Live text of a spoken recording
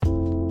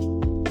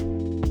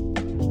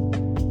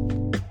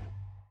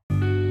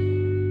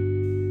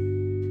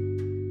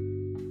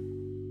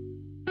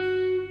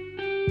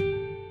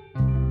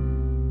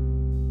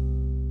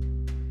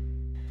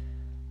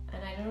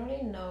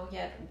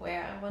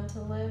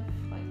to live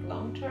like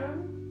long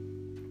term.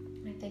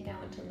 I think I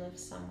want to live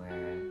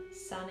somewhere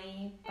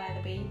sunny by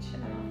the beach. I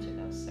love to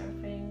go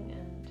surfing,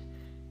 and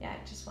I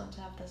just want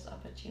to have this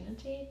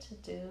opportunity to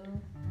do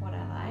what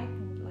I like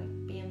and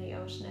like be in the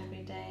ocean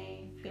every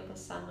day, feel the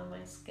sun on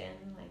my skin.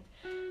 Like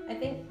I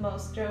think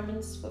most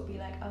Germans would be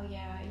like, oh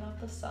yeah, I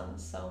love the sun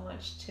so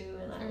much too,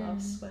 and I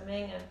love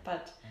swimming,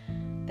 but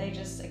they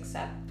just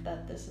accept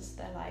that this is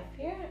their life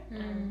here,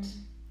 and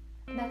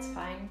that's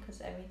fine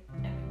because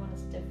everyone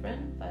is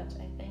different. But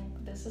I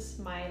think this is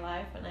my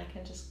life, and I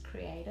can just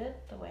create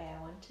it the way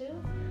I want to.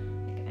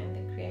 Like I'm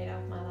the creator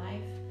of my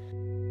life.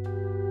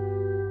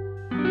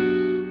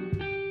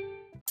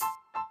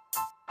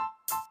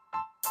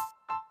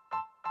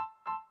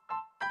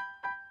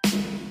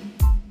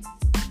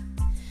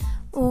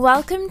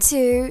 Welcome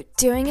to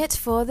Doing It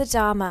for the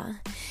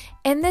Dharma.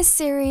 In this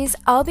series,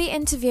 I'll be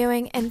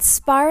interviewing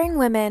inspiring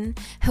women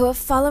who are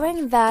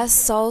following their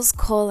soul's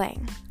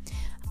calling.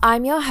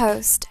 I'm your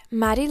host,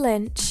 Maddie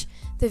Lynch,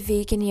 the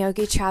Vegan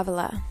Yogi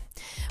Traveler,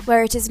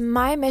 where it is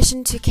my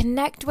mission to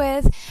connect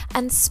with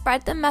and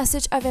spread the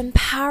message of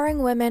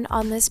empowering women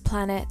on this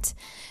planet,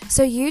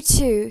 so you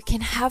too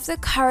can have the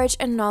courage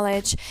and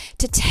knowledge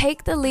to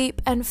take the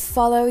leap and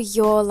follow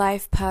your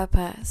life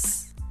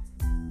purpose.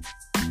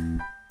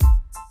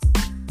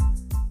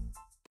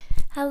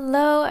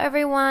 Hello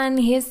everyone,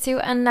 here's to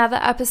another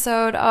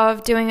episode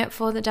of Doing It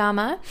for the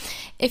Dharma.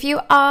 If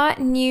you are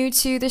new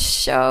to the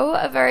show,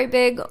 a very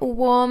big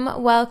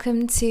warm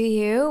welcome to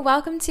you.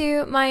 Welcome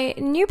to my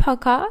new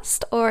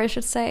podcast, or I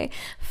should say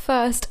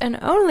first and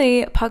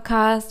only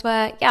podcast,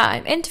 where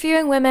I'm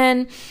interviewing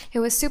women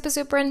who are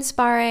super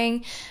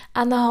inspiring.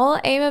 And the whole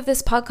aim of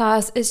this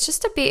podcast is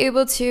just to be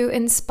able to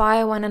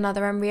inspire one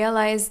another and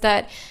realize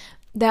that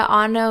there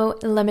are no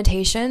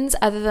limitations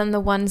other than the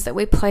ones that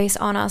we place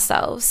on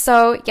ourselves.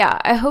 So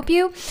I hope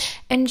you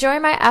enjoy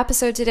my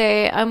episode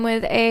today. I'm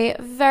with a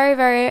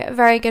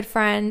very good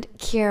friend,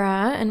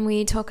 Kira, and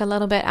we talk a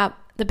little bit at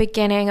the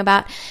beginning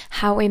about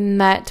how we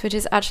met, which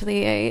is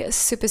actually a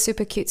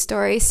super cute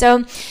story.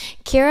 So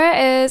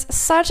Kira is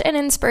such an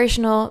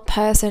inspirational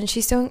person.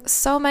 She's doing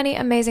so many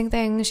amazing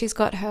things. She's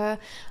got her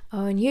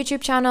own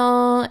YouTube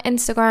channel,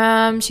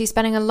 Instagram. She's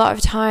spending a lot of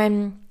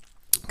time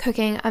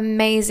cooking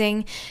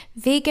amazing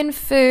vegan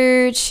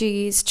food.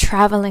 She's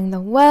traveling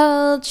the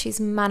world. She's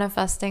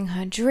manifesting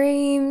her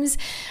dreams.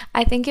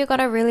 I think you're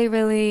going to really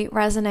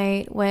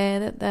resonate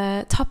with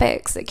the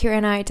topics that Kira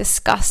and I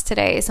discussed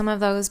today. Some of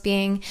those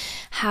being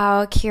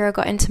how Kira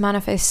got into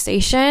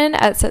manifestation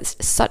at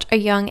such a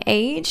young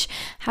age,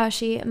 how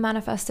she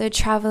manifested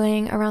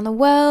traveling around the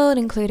world,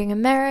 including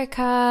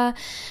America,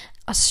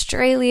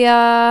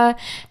 Australia.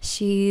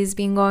 She's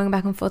been going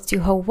back and forth to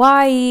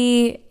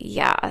Hawaii.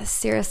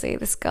 Seriously,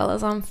 this girl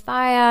is on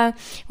fire.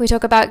 We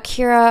talk about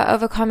Kira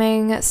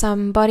overcoming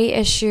some body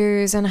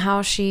issues and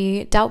how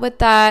she dealt with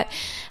that.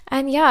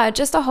 And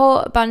just a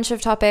whole bunch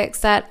of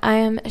topics that I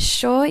am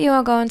sure you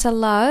are going to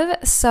love.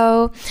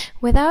 So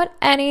without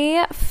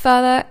any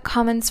further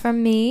comments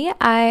from me,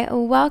 I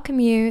welcome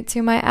you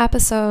to my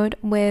episode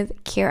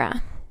with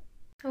Kira.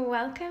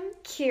 Welcome,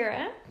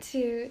 Kira,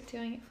 to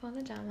Doing It for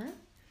the Dharma.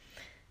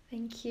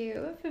 Thank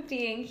you for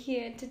being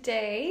here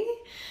today.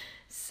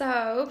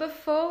 So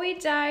before we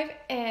dive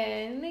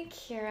in,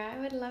 Kira, I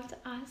would love to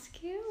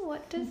ask you,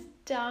 what does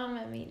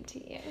Dharma mean to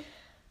you?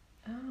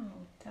 Oh,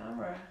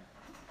 Dharma.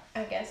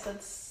 I guess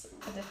it's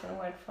a different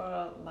word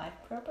for life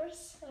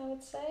purpose, I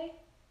would say.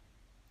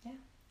 Yeah,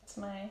 that's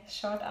my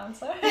short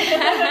answer.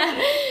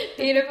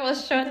 Beautiful,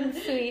 short and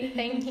sweet.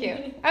 Thank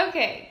you.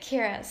 Okay,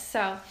 Kira,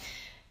 so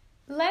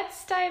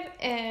let's dive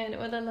in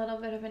with a little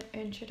bit of an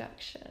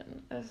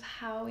introduction of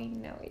how we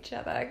know each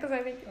other, because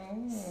I think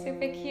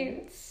super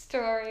cute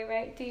story,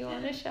 right? Do you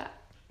want to share?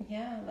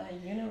 Yeah, the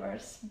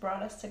universe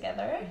brought us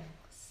together.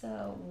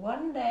 So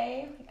one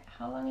day,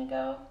 how long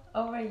ago?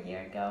 Over a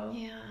year ago.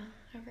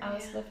 I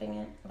was living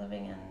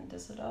in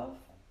Düsseldorf,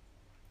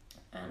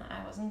 and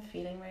I wasn't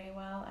feeling very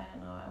well. I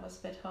don't know, I was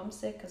a bit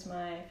homesick because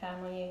my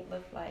family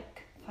lived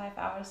like 5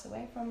 hours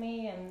away from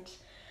me, and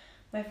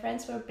my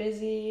friends were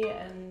busy,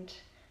 and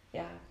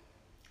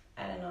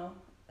I don't know.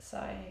 So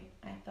I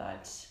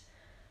thought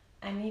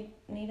I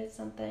needed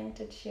something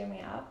to cheer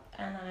me up,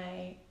 and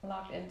I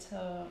logged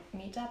into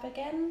Meetup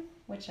again,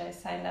 which I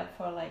signed up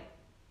for like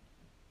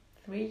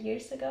 3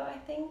 years ago, I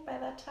think, by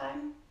that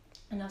time,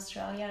 in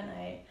Australia, and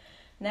I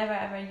never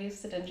ever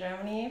used it in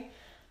Germany,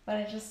 but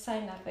I just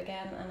signed up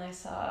again, and I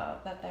saw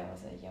that there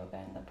was a yoga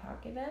in the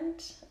park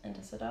event in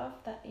Düsseldorf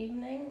that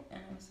evening,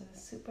 and it was a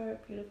super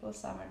beautiful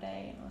summer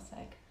day, and I was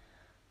like,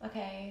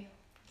 okay,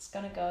 just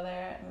gonna go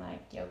there, and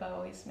like yoga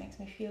always makes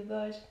me feel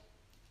good,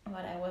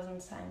 but I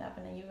wasn't signed up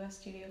in a yoga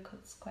studio because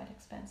it's quite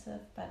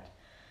expensive, but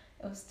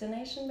it was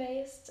donation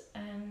based.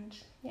 And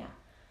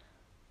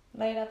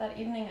later that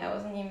evening I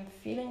wasn't even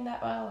feeling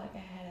that well, like I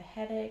had a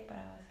headache, but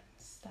I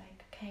was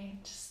like, okay,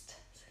 just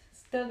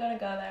still gonna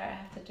go there, I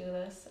have to do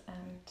this.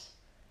 And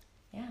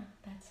yeah,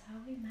 that's how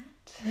we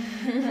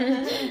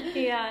met.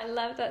 Yeah, I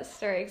love that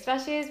story,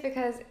 especially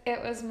because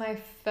it was my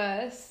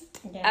first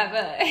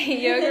ever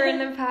yoga in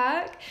the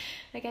park.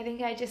 Like, I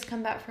think I just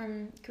come back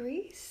from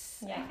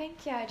Greece. Yeah.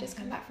 I just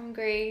come back from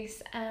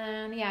Greece,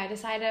 and I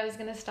decided I was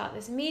going to start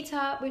this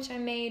meetup, which I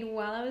made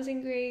while I was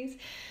in Greece.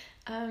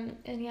 And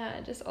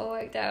it just all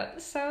worked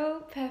out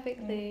so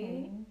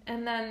perfectly.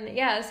 And then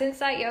since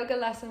that yoga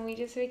lesson, we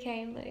just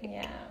became like,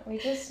 we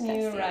just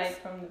knew right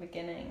from the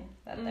beginning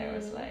that there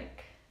was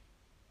like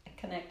a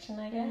connection,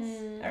 I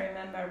guess. I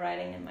remember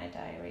writing in my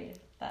diary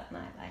that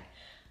night, like,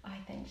 I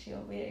think she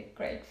will be a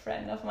great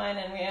friend of mine,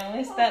 and we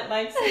only spent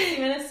like 60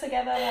 minutes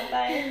together that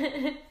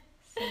night.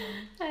 So,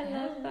 I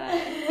love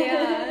that.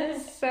 Yeah,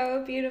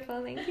 so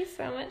beautiful. Thank you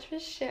so much for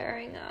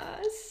sharing our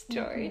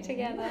story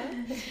together.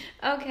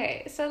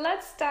 Okay, so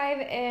let's dive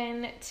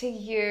in to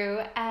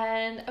you.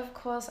 And of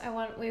course,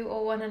 we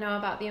all want to know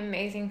about the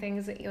amazing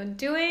things that you're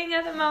doing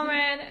at the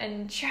moment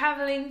and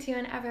traveling to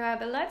and everywhere.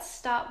 But let's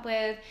start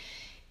with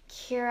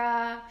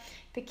Kira,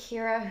 the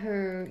Kira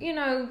who,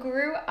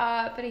 grew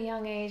up at a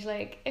young age.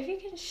 Like, if you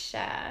can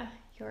share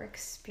your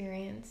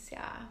experience,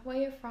 where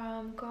you're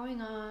from,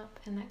 growing up,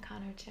 and that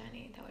kind of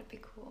journey, that would be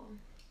cool.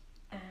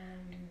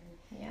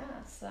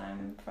 So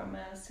I'm from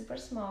a super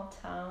small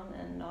town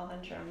in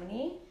northern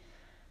Germany.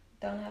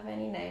 Don't have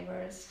any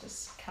neighbors,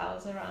 just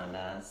cows around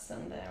us,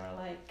 and there are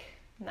like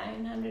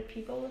 900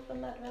 people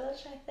within that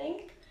village, I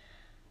think.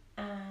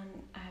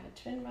 And I have a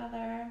twin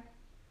brother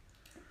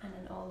and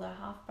an older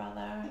half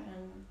brother,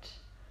 and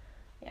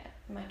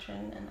my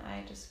twin and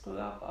I just grew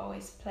up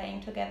always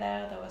playing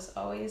together. There was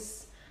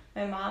always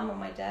my mom or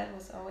my dad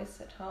was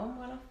always at home,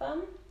 one of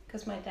them,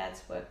 because my dad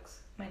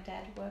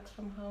works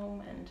from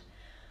home, and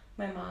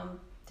my mom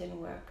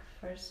didn't work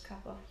first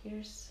couple of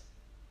years.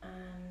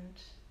 And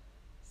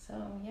so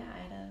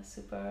I had a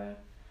super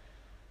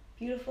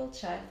beautiful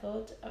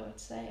childhood, I would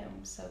say.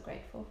 I'm so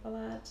grateful for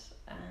that.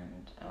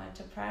 And I went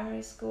to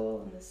primary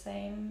school in the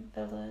same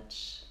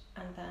village,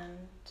 and then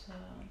to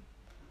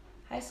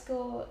high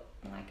school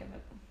in like a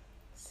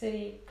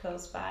city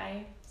close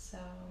by. So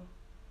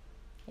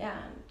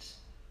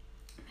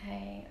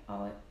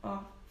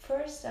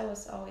first I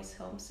was always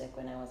homesick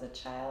when I was a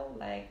child.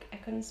 Like, I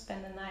couldn't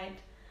spend the night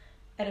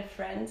at a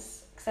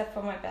friend's except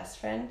for my best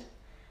friend,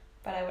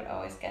 but I would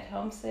always get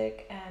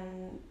homesick.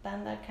 And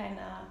then that kind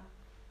of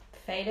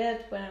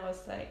faded when I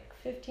was like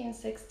 15,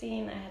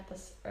 16. I had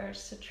this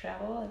urge to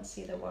travel and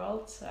see the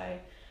world, so I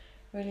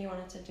really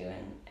wanted to do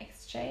an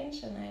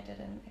exchange, and I did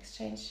an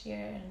exchange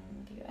year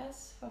in the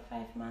US for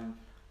 5 months.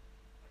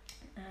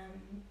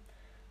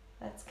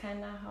 That's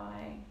kind of how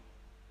I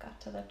got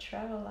to the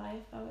travel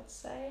life, I would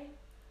say.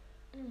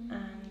 And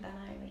then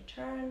I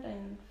returned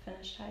and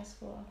finished high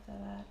school after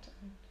that,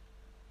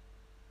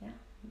 and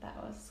that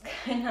was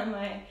kind of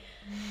my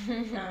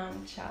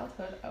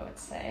childhood, I would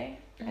say.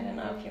 I don't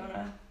know if you want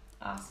to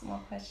ask more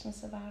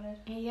questions about it.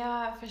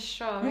 Yeah, for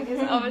sure, because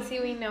obviously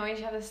we know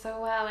each other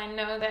so well. I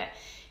know that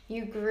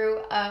you grew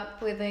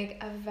up with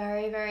like a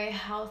very, very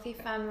healthy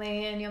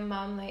family, and your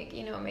mom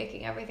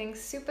making everything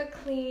super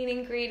clean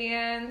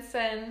ingredients,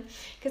 and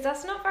because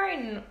that's not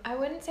I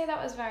wouldn't say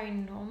that was very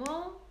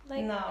normal.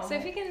 Like, no. So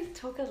if you can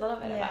talk a little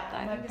bit about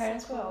that. My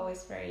parents were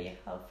always very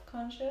health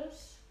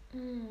conscious.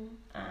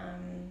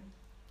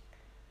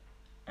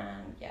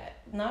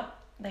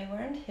 They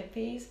weren't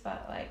hippies,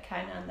 but like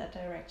kind of in that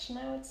direction,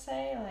 I would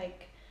say.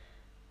 Like,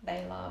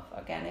 they love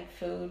organic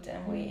food,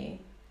 and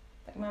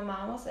my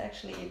mom was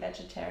actually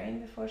vegetarian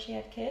before she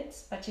had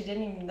kids, but she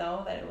didn't even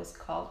know that it was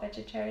called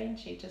vegetarian.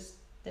 She just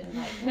didn't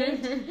like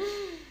meat.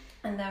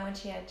 And then when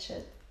she had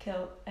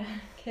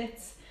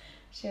kids,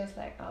 she was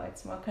like, oh,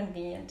 it's more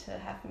convenient to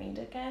have meat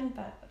again,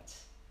 but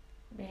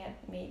we had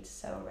meat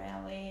so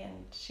rarely,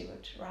 and she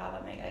would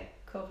rather make like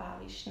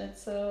kohlrabi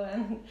schnitzel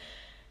and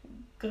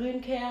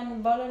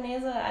grünkern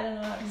bolognese. I don't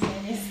know how to say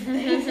these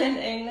things in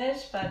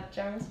English, but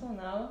Germans will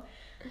know.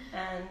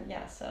 And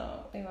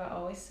so we were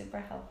always super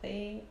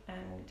healthy,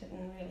 and we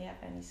didn't really have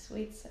any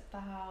sweets at the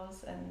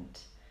house, and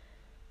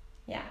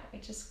we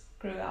just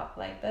grew up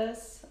like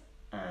this.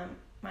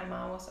 My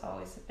mom was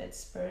always a bit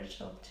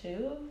spiritual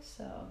too,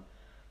 so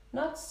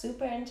not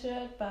super into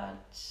it,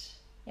 but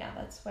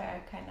that's where I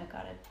kind of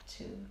got it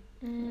too.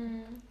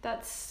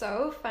 That's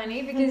so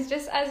funny, because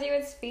just as you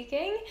were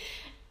speaking,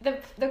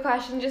 the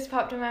question just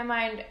popped in my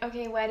mind.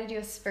 Okay, where did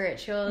your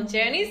spiritual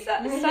journey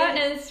start? And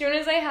as soon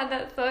as I had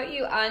that thought,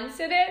 you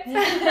answered it.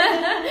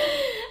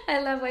 I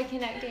love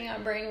connecting our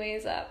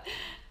brainwaves up.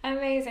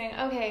 Amazing.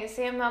 Okay,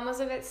 so your mom was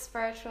a bit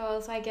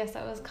spiritual, so I guess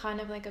that was kind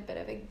of like a bit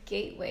of a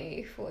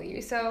gateway for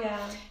you. So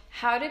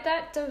how did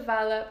that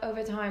develop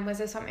over time? Was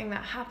there something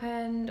that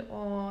happened,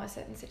 or a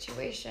certain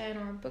situation,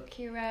 or a book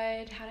you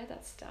read? How did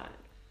that start?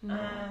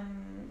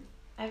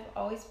 I've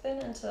always been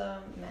into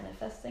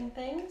manifesting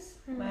things.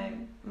 My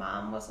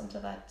mom was into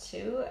that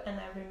too, and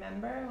I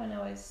remember when I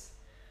was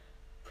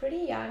pretty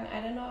young,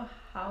 I don't know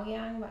how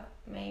young, but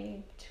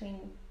maybe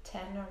between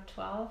 10 or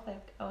 12,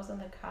 like I was in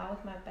the car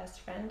with my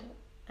best friend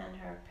and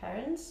her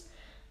parents,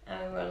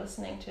 and we were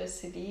listening to a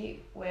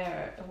CD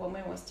where a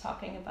woman was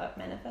talking about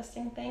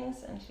manifesting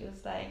things, and she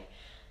was like,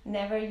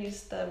 never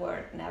use the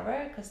word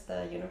never, because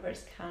the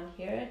universe can't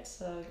hear it.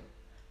 So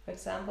for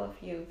example,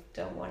 if you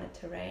don't want it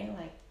to rain,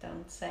 like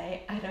don't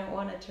say I don't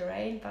want it to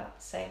rain, but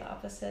say the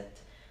opposite,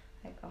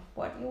 like of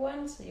what you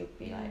want. So you'd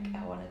be like,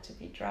 I want it to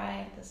be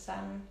dry, the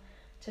sun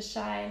to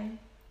shine,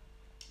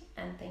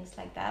 and things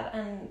like that.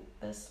 And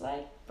this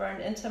like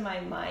burned into my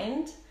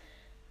mind,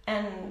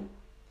 and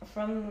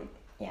from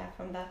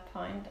that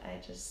point I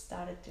just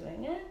started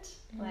doing it.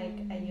 Like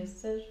I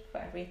used it for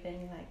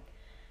everything, like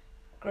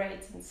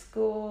grades in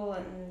school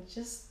and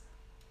just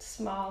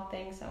small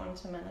things I wanted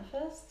to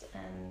manifest.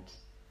 And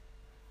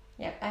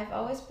yeah, I've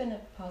always been a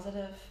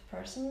positive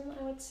person,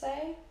 I would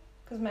say,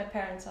 because my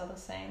parents are the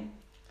same.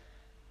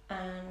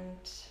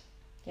 And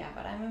yeah,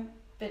 but I'm a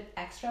bit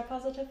extra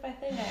positive, I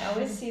think. I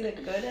always see the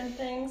good in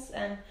things,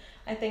 and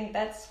I think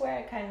that's where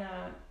I kind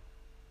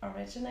of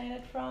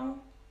originated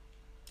from.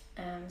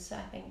 So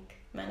I think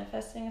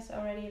manifesting is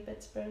already a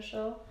bit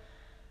spiritual.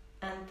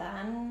 And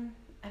then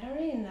I don't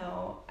really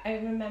know. I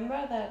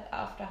remember that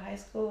after high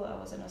school I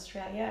was in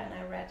Australia and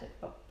I read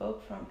a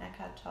book from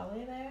Eckhart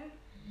Tolle there.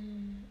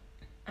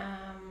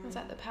 Was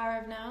that The Power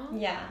of Now?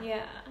 Yeah.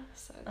 Yeah.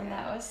 So good. And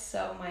that was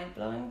so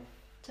mind-blowing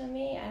to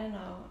me. I don't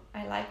know.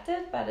 I liked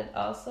it, but it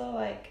also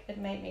like it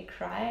made me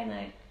cry, and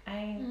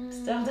I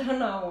still don't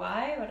know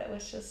why, but it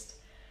was just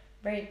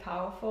very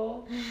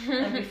powerful.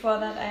 And before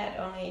that I had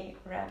only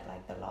read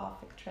like the Law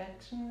of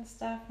Attraction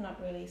stuff,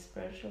 not really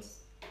spiritual,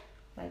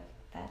 like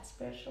that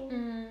spiritual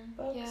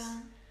books.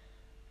 Yeah.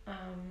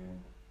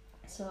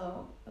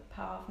 So The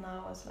Power of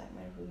Now was like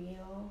my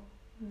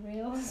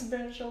real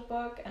spiritual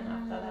book, and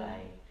after that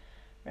I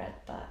read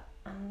the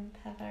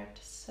Untethered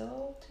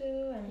Soul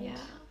too,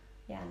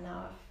 and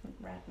now I've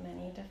read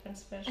many different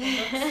spiritual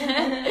books.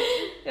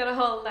 Got a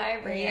whole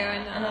library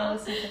going now. And I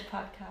listen to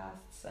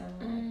podcasts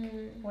and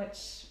like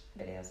watch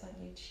videos on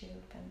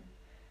YouTube, and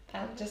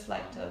I just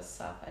like to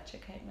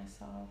self-educate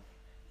myself.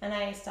 And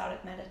I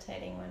started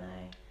meditating when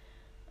I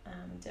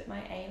did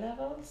my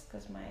A-levels,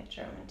 because my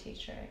German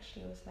teacher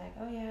actually was like,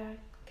 oh yeah,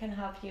 can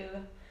help you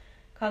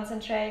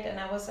concentrate. And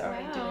I was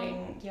already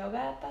doing yoga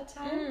at that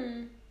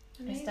time.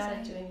 I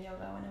started doing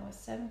yoga when I was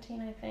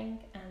 17, I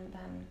think, and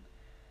then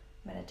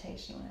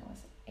meditation when I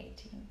was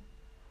 18.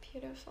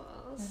 Beautiful.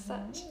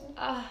 Such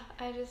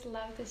I just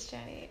love this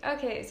journey.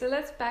 Okay, so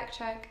let's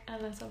backtrack a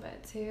little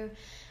bit to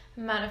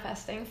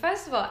manifesting.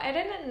 First of all, I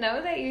didn't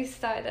know that you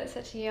started at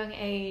such a young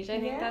age. I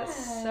think that's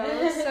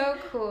so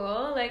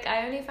cool. Like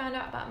I only found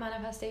out about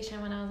manifestation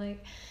when I was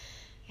like,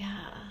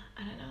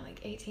 I don't know,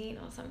 like 18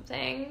 or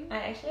something. I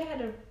actually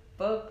had a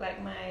book,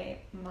 like my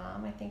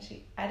mom,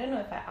 I don't know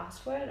if I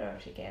asked for it or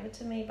if she gave it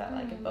to me, but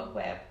like a book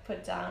where I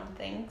put down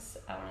things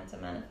I wanted to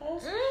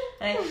manifest.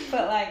 And I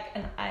put like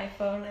an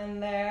iPhone in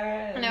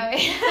there,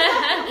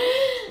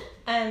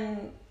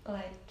 and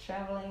like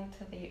traveling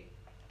to the,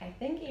 I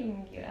think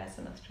even US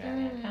and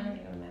Australia, I can't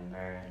really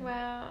remember.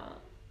 Wow.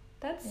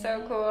 That's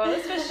so cool.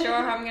 That's for sure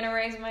how I'm gonna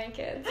raise my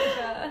kids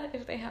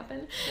if they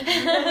happen.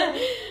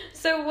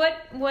 So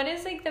what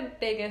is like the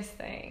biggest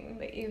thing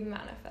that you've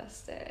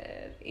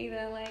manifested,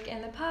 either like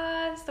in the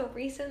past or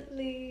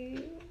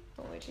recently?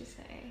 What would you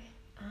say?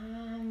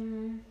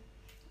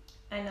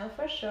 I know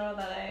for sure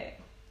that I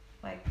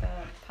like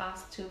the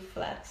past 2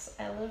 flats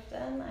I lived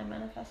in, I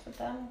manifested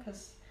them,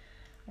 because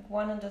like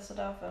one in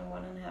Düsseldorf and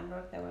one in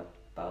Hamburg, they were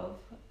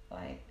both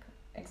like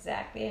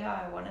exactly how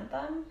I wanted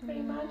them,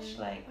 pretty much,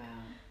 like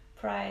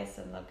price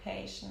and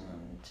location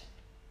and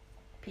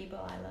people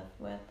I live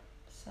with.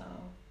 So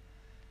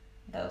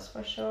those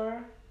for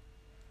sure.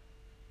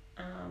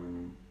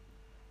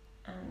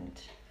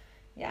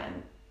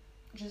 And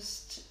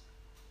just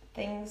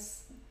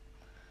things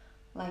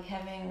like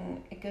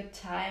having a good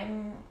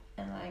time,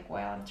 and like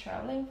while I'm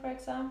traveling, for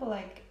example,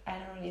 like I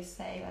don't really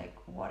say like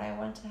what I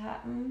want to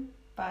happen,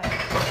 but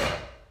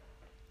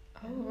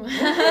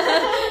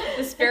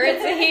the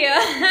spirits are here.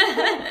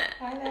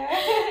 Hi there.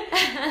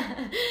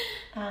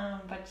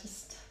 But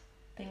just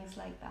things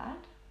like that,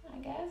 I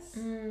guess.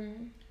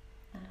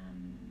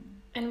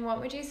 And what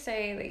would you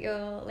say that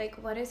you're like,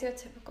 what is your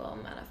typical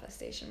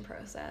manifestation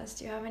process?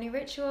 Do you have any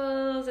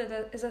rituals?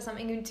 Is there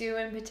something you do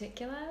in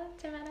particular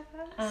to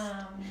manifest?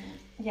 I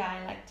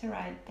like to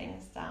write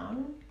things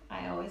down.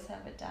 I always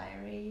have a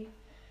diary,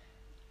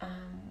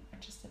 or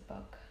just a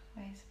book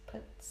where I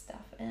put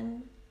stuff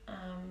in.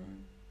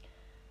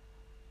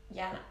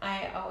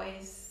 I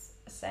always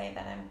say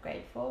that I'm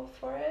grateful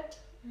for it.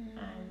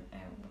 I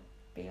would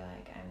be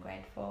like, I'm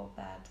grateful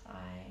that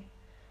I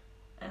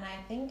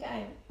think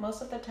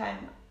most of the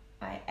time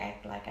I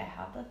act like I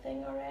have the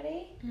thing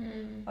already.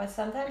 Or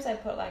sometimes I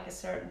put like a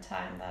certain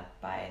time that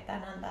by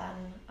then and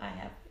then I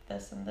have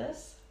this and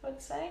this,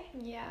 let's say.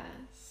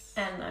 Yes.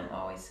 And I'm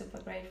always super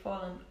grateful,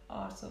 and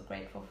also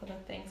grateful for the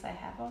things I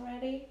have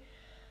already.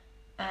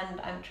 And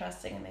I'm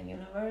trusting in the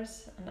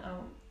universe, and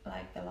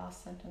like the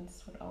last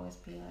sentence would always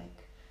be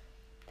like,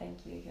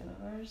 thank you,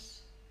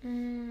 universe.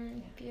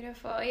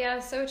 Beautiful. Yeah,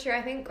 so true.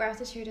 I think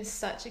gratitude is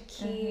such a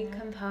key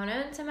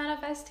component to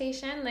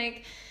manifestation.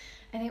 Like,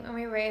 I think when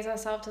we raise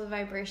ourselves to the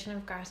vibration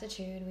of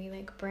gratitude, we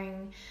like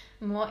bring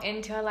more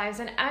into our lives.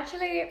 And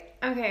actually,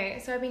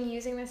 okay, so I've been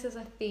using this as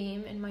a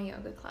theme in my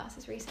yoga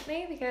classes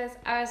recently because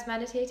I was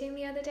meditating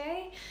the other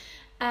day,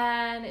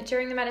 and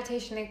during the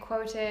meditation they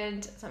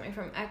quoted something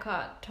from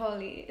Eckhart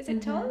Tolle. Is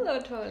it Tolle or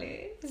Tolle?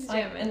 It's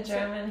like German. In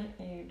German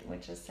you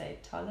would just say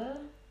Tolle,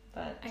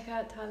 but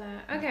Eckhart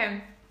Tolle.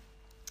 Okay.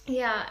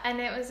 Yeah,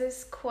 and it was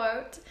this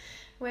quote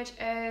which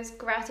is,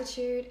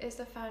 "Gratitude is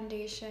the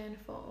foundation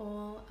for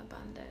all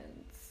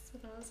abundance."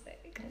 And I was like,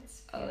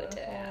 oh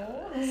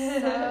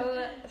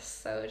damn,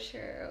 so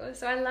true.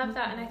 So I love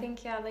that. And I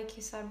think, yeah, like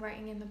you said,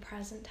 writing in the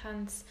present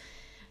tense,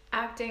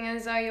 acting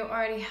as though you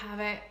already have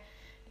it,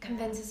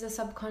 convinces the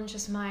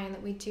subconscious mind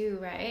that we do,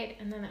 right?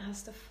 And then it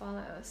has to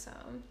follow. So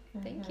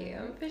thank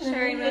you for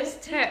sharing those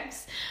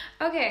tips.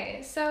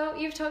 Okay, so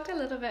you've talked a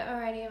little bit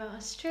already about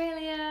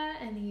Australia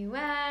and the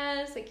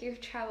US. Like,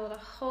 you've traveled a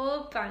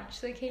whole bunch.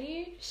 So can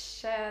you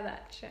share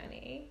that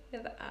journey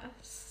with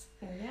us?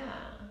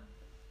 Yeah.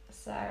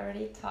 So I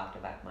already talked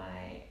about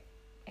my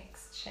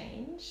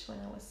exchange when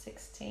I was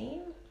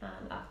 16,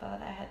 and after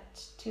that I had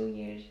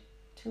 2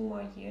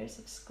 more years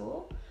of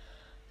school,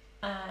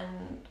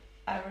 and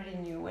I already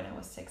knew when I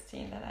was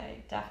 16 that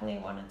I definitely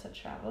wanted to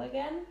travel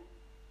again.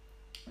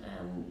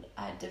 And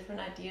I had different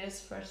ideas.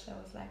 First I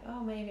was like,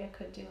 oh, maybe I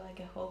could do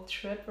like a whole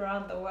trip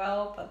around the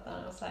world, but then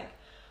I was like,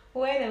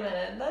 wait a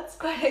minute, that's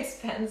quite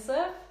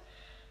expensive.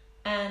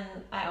 And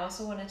I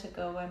also wanted to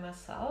go by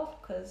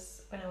myself,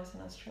 because when I was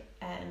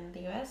in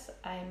the US,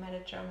 I met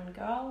a German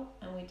girl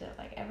and we did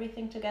like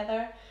everything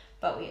together,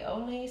 but we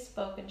only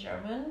spoke in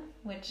German,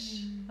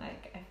 which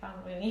like I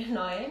found really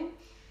annoying.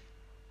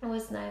 It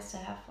was nice to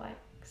have like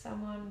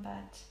someone,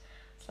 but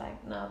it's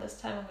like, no,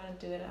 this time I'm going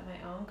to do it on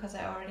my own, because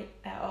I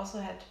also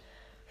had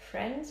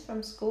friends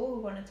from school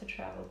who wanted to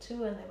travel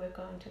too, and they were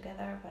going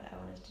together, but I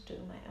wanted to do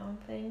my own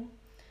thing.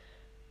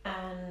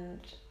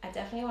 And I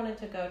definitely wanted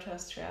to go to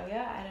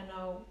Australia. I don't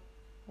know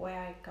where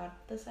I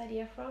got this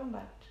idea from,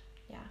 but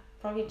yeah,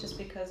 probably just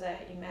because I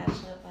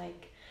imagine it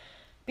like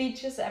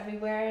beaches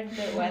everywhere and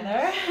good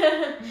weather.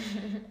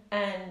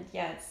 And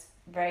yeah, it's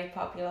very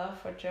popular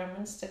for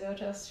Germans to go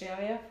to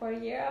Australia for a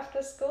year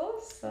after school,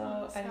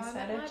 so I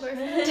decided.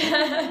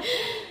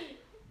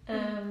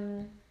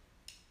 And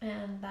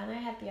then I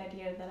had the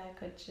idea that I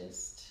could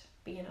just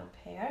be an au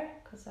pair,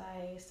 because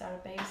I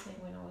started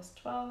babysitting when I was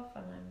 12,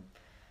 and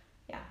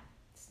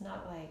it's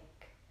not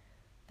like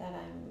that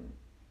I'm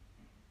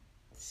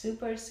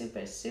super,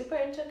 super, super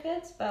into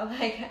kids, but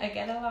like I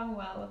get along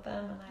well with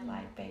them and I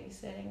like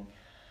babysitting.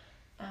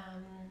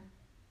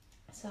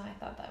 So I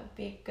thought that would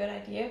be a good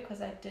idea,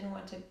 because I didn't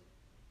want to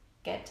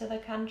get to the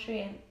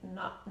country and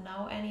not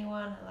know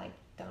anyone and like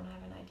don't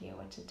have an idea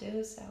what to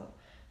do. So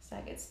it's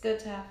like, it's good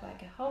to have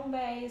like a home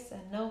base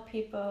and know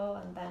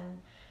people and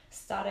then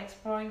start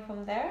exploring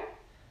from there.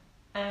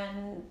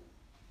 And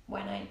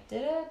when I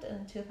did it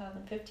in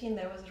 2015,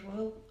 there was a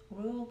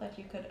rule that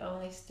you could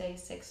only stay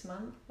 6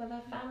 months with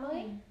a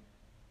family.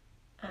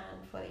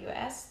 And for the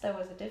US, there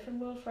was a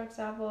different rule. For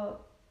example,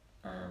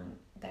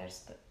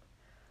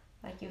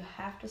 you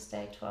have to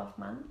stay 12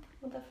 months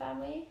with a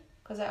family.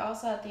 Because I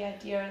also had the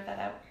idea that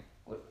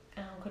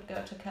I could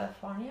go to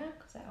California,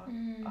 because I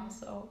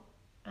also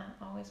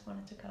always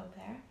wanted to go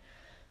there.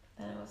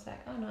 But then I was like,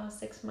 oh no,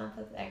 6 months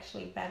is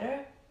actually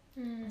better.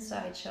 So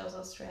I chose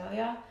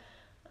Australia.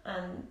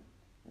 And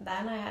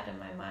then I had in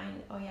my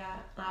mind, oh yeah,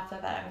 after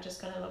that I'm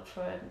just going to look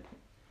for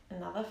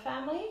another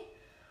family.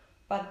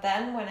 But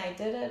then when I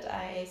did it,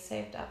 I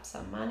saved up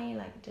some money,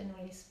 like didn't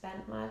really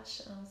spend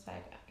much. I was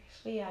like,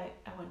 actually I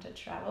want to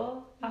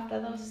travel after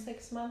those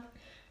 6 months.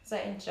 Because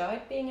I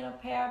enjoyed being an au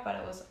pair, but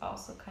it was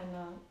also kind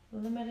of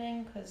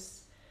limiting,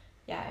 because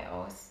I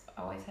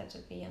always had to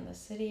be in the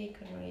city,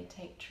 couldn't really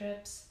take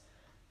trips.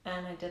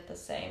 And I did the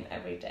same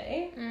every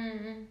day,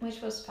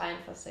 which was fine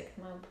for 6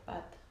 months,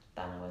 but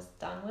then I was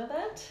done with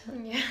it.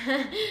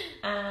 Yeah.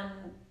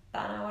 And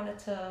then I wanted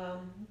to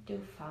do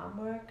farm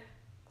work,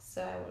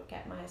 so I would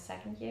get my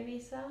second year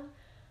visa.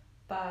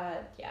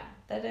 But yeah,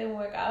 that didn't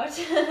work out.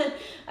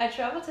 I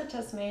traveled to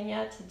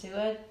Tasmania to do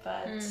it,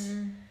 but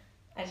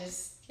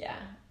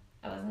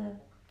I wasn't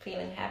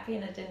feeling happy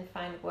and I didn't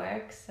find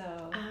work, so...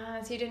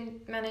 So you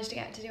didn't manage to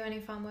get to do any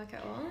farm work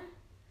at all?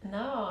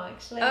 No,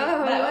 actually.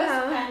 Was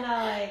kind of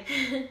like...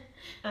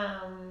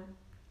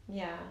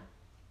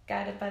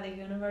 guided by the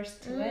universe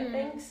too, I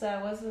think. So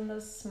I was in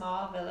this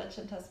small village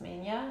in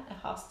Tasmania, a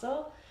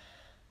hostel,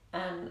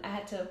 and I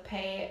had to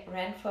pay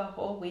rent for a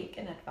whole week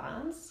in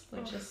advance,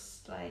 which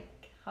is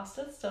like,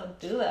 hostels don't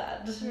do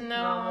that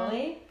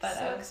normally. But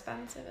so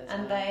expensive as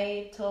and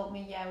they told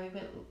me,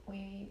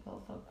 we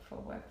will look for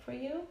work for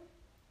you.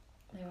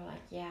 They were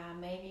like,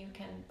 maybe you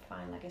can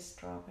find like a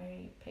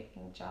strawberry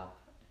picking job.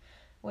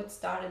 Would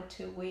start in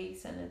 2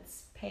 weeks and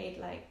it's paid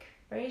like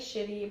very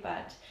shitty,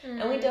 but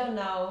and we don't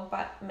know,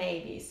 but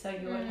maybe. So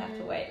you would have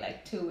to wait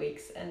like 2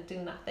 weeks and do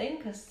nothing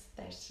because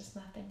there's just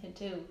nothing to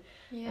do.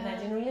 And I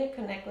didn't really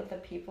connect with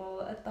the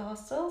people at the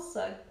hostel,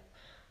 so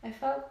I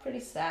felt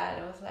pretty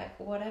sad. I was like,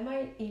 what am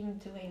I even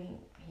doing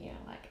here?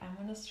 Like, I'm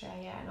in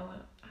Australia. I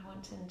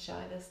want to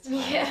enjoy this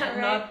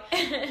time. Not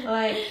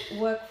like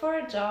work for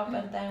a job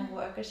and then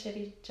work a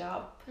shitty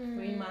job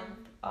 3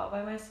 months all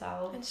by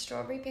myself. And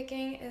strawberry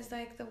picking is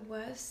like the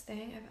worst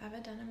thing I've ever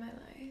done in my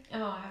life.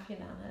 Oh, have you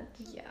done it?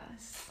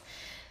 Yes.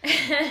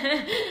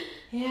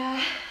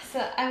 Yeah. So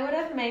I would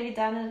have maybe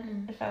done it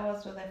if I was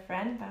with a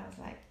friend, but I was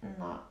like,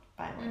 not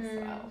by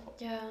myself.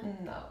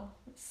 No.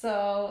 So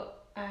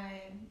I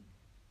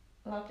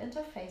logged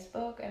into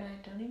Facebook, and I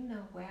don't even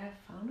know where I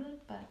found it,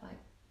 but like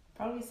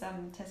probably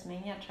some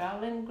Tasmania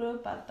traveling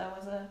group. But there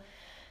was a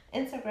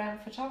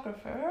Instagram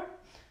photographer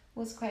who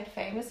was quite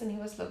famous, and he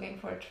was looking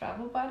for a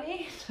travel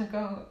buddy to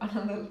go on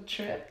a little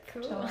trip to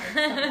like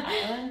some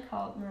island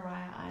called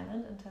Maria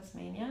Island in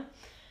Tasmania.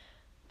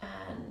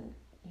 And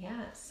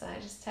so I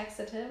just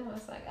texted him. I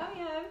was like, oh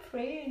yeah, I'm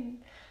free. And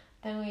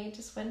then we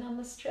just went on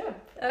this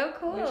trip. Oh,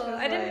 cool.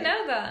 I didn't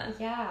know that.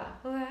 Yeah.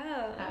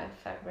 Wow. I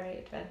felt very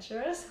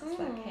adventurous. I was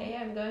like, hey,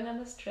 I'm going on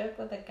this trip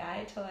with a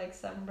guy to like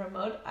some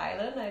remote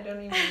island. I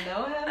don't even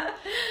know him.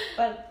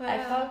 But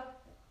I felt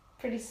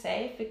pretty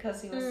safe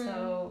because he was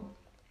so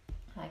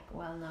like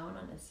well known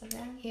on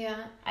Instagram.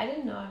 Yeah. I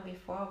didn't know him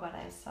before, but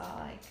I saw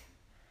like,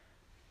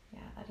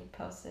 that he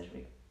posted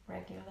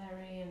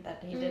regularly and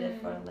that he did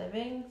it for a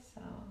living.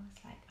 So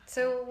it's like.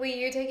 So were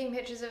you taking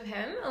pictures of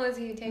him, or was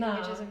he taking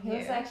pictures of you? He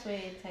was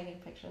actually taking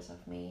pictures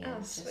of me.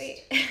 Oh,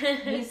 sweet.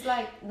 He's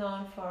like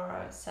known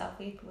for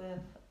selfies with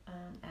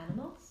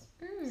animals.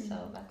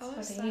 So that's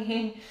awesome. what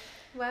he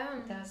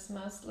Wow. does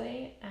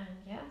mostly. And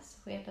yes,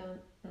 we had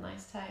a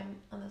nice time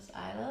on this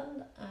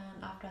island.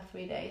 And after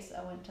 3 days,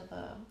 I went to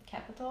the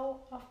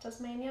capital of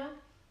Tasmania.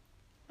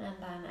 And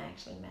then I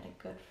actually met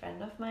a good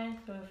friend of mine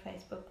through a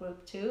Facebook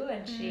group too,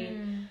 and she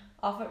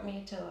offered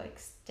me to like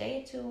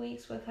stay 2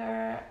 weeks with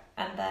her.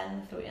 And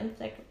then through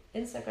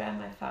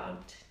Instagram, I found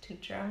 2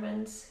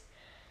 Germans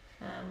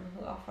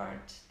who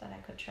offered that I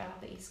could travel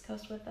the East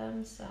Coast with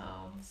them. So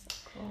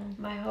cool.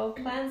 My whole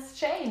plans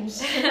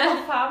changed.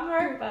 No farm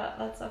work, but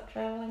lots of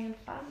traveling and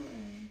fun.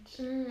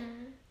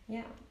 And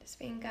yeah. Just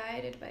being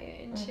guided by your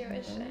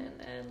intuition.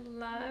 I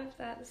love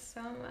that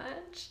so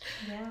much.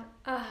 Yeah.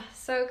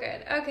 So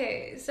good.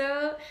 Okay,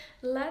 so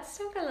let's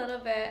talk a little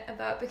bit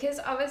about, because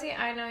obviously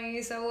I know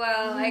you so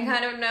well, I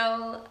kind of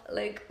know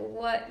like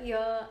what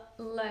your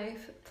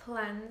life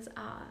plans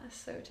are,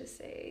 so to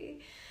say.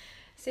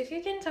 So if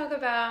you can talk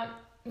about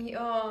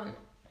your,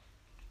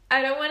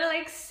 I don't want to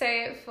like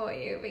say it for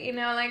you, but you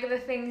know, like the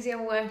things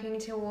you're working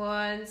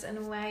towards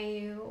and where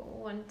you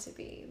want to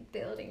be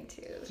building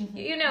to.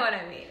 You know what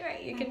I mean,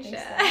 right? You can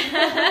share. So.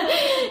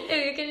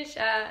 If you can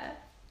share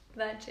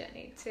that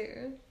journey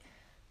too.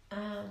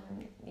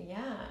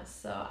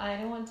 So I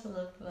don't want to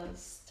live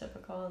this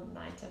typical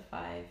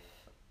 9-to-5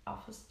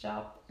 office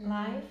job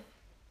life.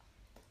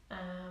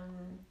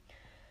 And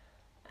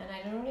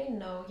I don't really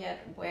know yet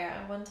where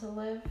I want to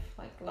live,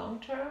 like long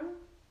term.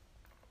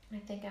 I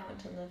think I want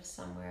to live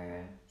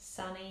somewhere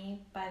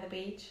sunny by the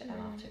beach. I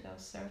love to go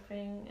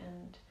surfing,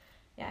 and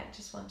I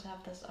just want to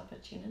have this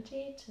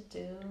opportunity to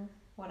do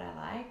what I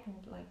like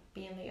and like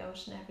be in the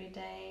ocean every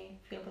day,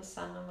 feel the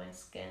sun on my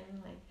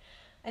skin. Like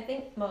I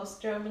think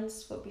most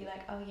Germans would be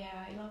like, oh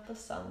yeah, I love the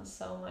sun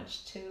so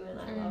much too, and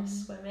I love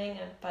swimming,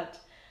 but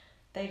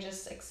they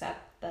just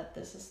accept that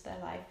this is their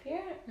life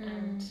here,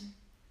 and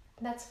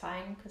that's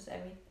fine because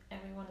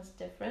everyone is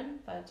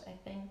different, but I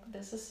think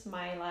this is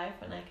my life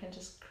and I can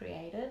just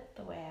create it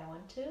the way I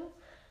want to.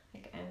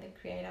 Like I'm the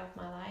creator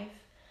of my life.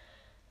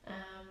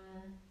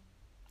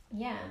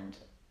 And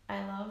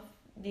I love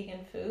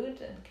vegan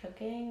food and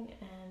cooking,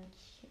 and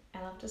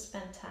I love to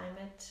spend time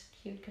at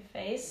cute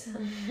cafes.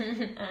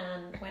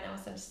 And when I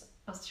was in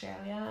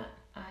Australia,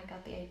 I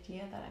got the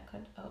idea that I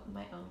could open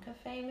my own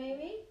cafe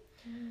maybe.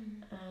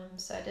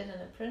 So I did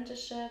an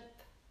apprenticeship.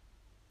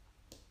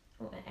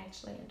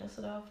 Actually in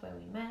Düsseldorf where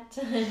we met.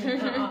 We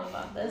know all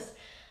about this.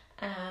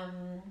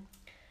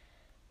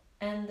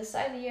 And this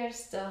idea is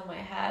still in my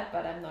head,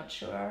 but I'm not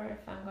sure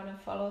if I'm gonna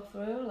follow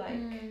through.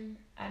 Like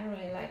I don't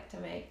really like to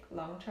make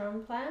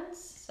long-term plans.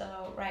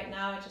 So right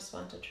now I just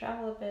want to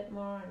travel a bit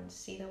more and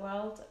see the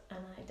world,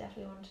 and I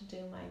definitely want to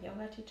do my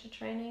yoga teacher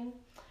training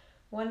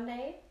one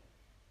day,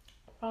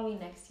 probably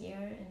next year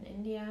in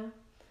India.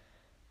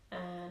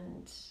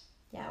 And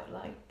I would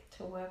like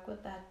to work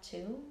with that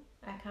too.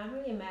 I can't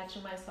really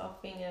imagine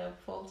myself being a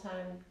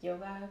full-time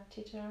yoga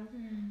teacher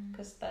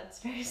because that's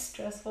very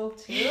stressful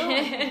too.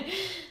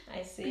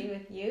 I see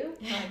with you,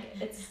 like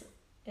it's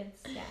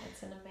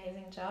an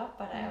amazing job,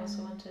 but I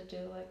also want to do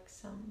like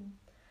some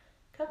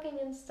cooking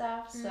and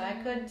stuff. So I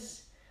could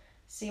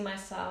see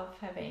myself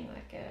having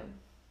like a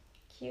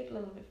cute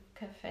little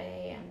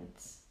cafe and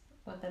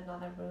with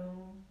another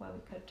room where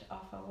we could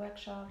offer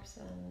workshops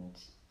and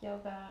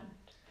yoga.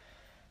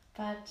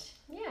 But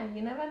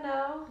you never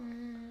know.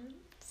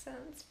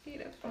 Sounds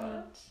beautiful.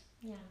 But,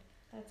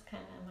 that's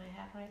kind of in my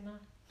head right now.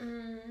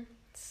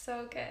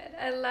 So good.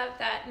 I love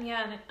that.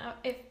 Yeah, and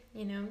if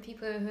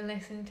people who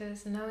listen to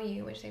this know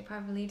you, which they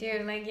probably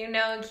do, like,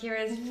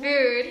 Kira's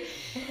food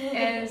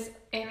is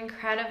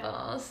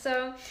incredible.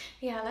 So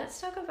yeah, let's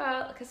talk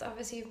about, because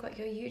obviously you've got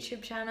your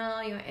YouTube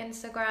channel, your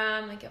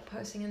Instagram, like you're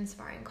posting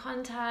inspiring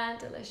content,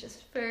 delicious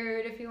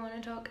food. If you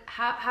want to talk,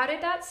 how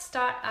did that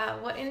start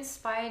out? What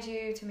inspired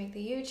you to make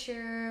the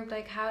YouTube?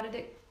 Like, how did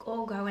it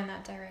all go in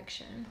that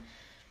direction?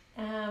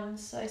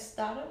 So I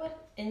started with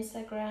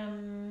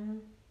Instagram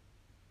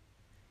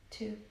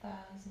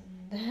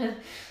 2000.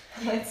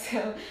 Let's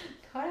go.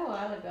 Quite a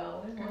while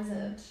ago. When was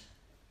it?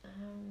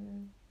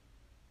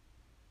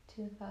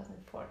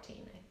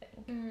 2014, I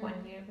think.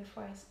 1 year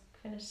before I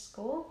finished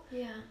school.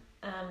 Yeah.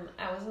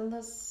 I was in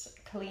this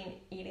clean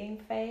eating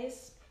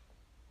phase,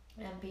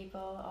 and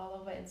people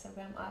all over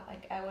Instagram,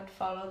 I would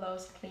follow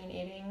those clean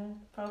eating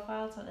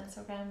profiles on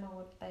Instagram. I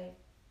would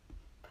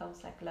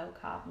post like low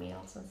carb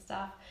meals and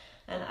stuff,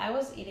 and I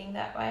was eating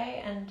that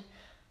way, and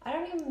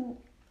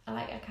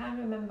I can't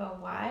remember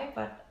why,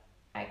 but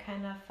I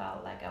kind of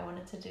felt like I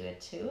wanted to do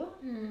it too.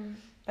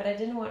 But I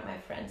didn't want my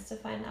friends to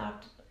find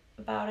out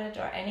about it,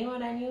 or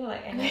anyone I knew.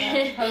 Like, I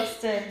never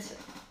posted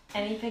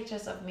any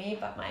pictures of me,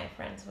 but my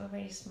friends were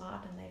very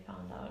smart and they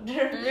found out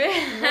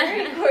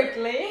very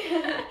quickly.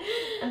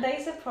 And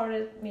they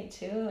supported me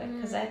too,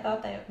 because I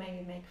thought they would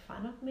maybe make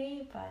fun of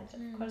me, but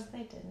of course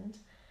they didn't.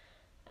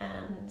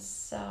 And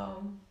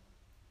so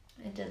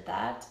I did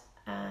that,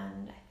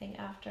 and I think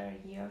after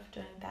a year of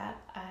doing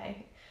that,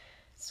 I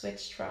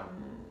switched from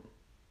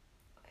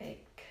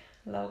like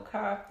low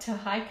carb to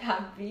high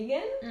carb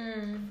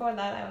vegan. Before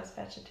that I was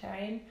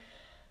vegetarian.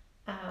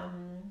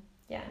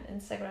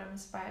 And Instagram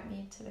inspired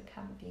me to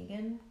become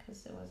vegan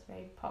because it was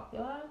very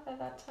popular at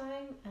that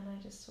time, and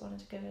I just wanted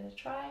to give it a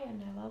try,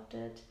 and I loved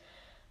it.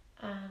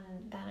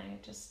 And then I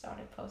just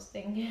started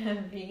posting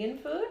vegan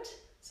food.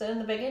 So in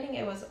the beginning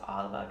it was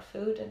all about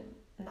food, and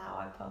now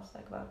I post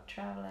like about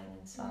traveling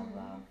and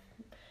self-love,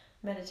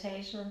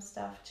 meditation and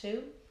stuff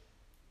too.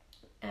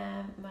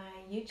 My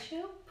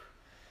YouTube,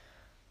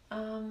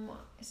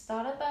 I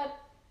started that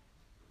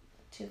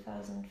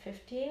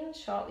 2015,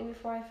 shortly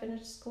before I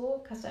finished school,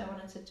 because I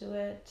wanted to do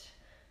it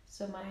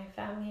so my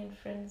family and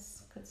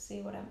friends could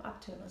see what I'm up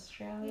to in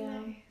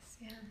Australia. Nice,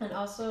 yeah. And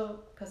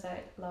also because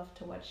I love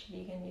to watch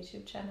vegan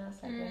YouTube channels,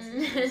 like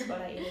recipes,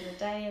 what I eat in a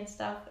day and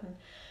stuff. And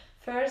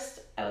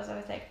first I was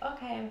always like,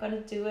 okay, I'm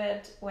gonna do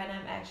it when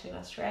I'm actually in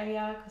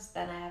Australia, because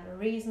then I have a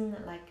reason,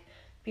 like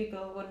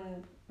people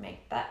wouldn't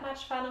make that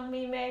much fun of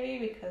me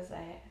maybe, because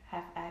I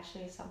have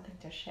actually something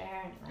to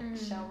share and like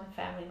show my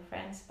family and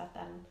friends. But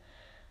then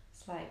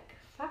it's like,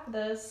 fuck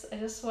this, I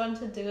just want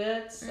to do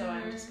it, so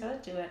I'm just gonna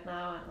do it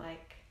now, and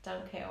like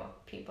don't care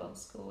what people in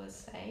school will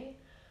say.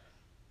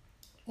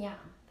 Yeah,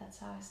 that's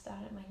how I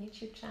started my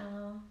YouTube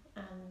channel.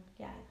 And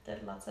yeah, I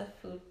did lots of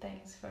food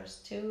things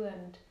first too,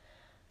 and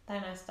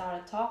then I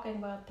started talking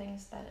about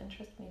things that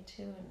interest me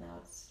too, and now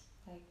it's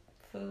like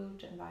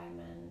food,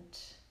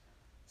 environment,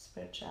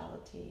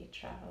 spirituality,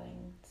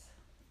 traveling.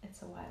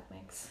 It's a wild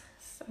mix.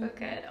 So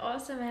good.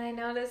 Awesome. And I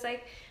know there's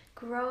like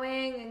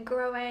growing,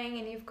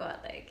 and you've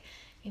got like,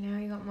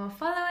 you got more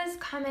followers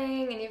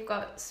coming, and you've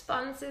got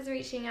sponsors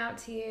reaching out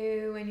to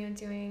you, and you're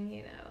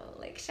doing,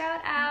 like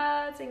shout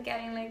outs and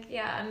getting like,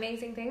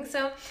 amazing things.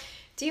 So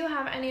do you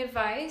have any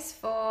advice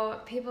for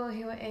people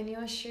who are in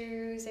your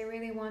shoes? They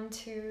really want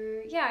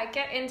to,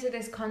 get into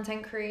this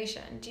content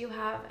creation. Do you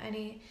have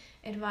any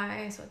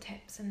advice or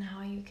tips on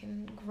how you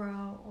can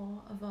grow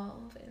or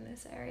evolve in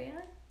this area?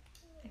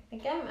 I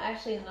think I'm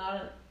actually not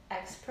an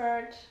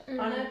expert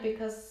on it,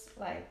 because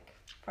like,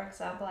 for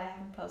example, I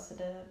haven't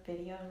posted a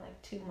video in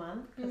like 2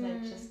 months because I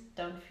just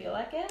don't feel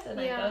like it, and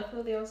I go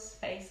through those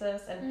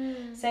phases.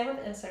 And same with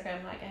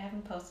Instagram, like I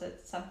haven't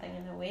posted something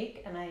in a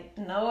week, and I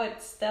know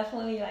it's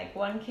definitely like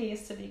one key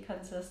is to be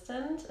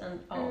consistent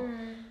and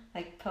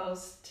like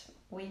post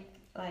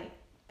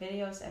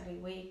videos every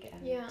week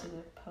and do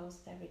a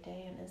post every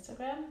day on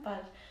Instagram.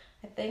 But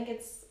I think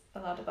it's a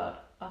lot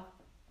about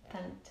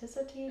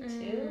authenticity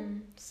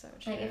too. So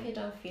true. Like if you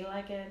don't feel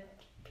like it,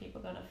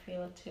 people gonna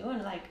feel it too.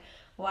 And like,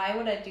 why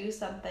would I do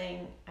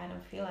something I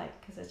don't feel like?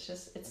 Because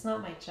it's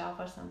not my job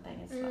or something.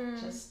 It's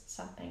not just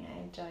something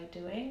I enjoy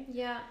doing.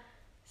 Yeah.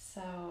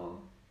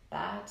 So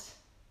that,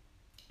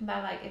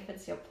 but like if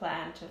it's your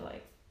plan to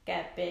like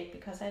get big,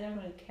 because I don't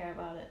really care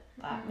about it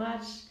that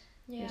much,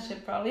 you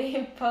should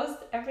probably post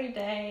every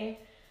day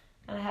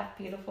and have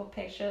beautiful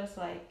pictures,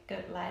 like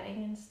good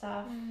lighting and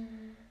stuff.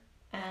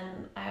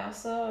 And I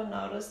also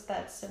noticed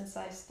that since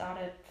I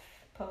started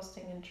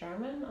posting in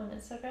German on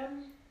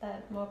Instagram,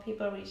 that more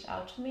people reach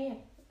out to me.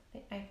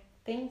 I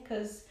think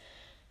because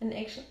in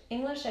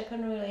English I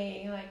couldn't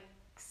really like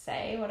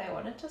say what I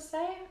wanted to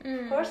say.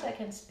 Of course I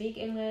can speak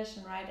English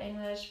and write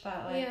English,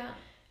 but like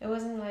it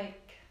wasn't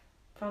like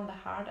from the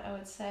heart, I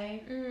would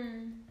say.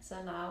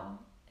 So now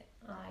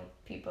like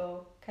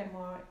people can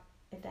more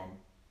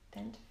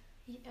identify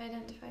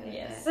with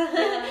it.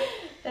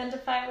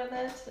 Identify with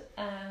it.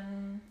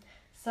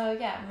 So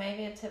yeah,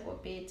 maybe a tip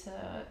would be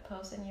to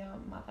post in your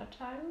mother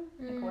tongue,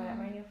 like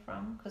wherever you're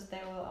from, because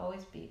there will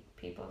always be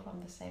people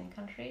from the same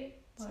country.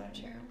 So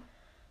true.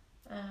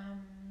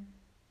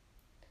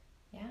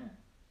 Yeah,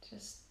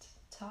 just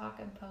talk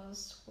and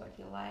post what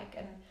you like,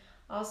 and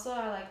also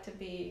I like to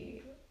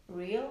be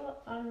real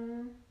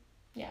on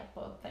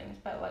both things,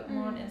 but like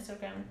more on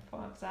Instagram,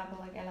 for example.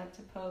 Like I like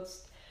to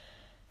post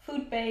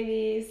food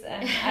babies,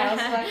 and I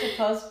also like to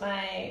post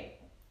my,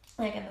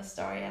 like in the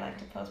story, I like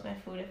to post my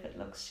food if it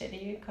looks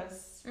shitty,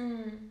 because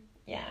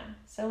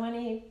so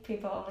many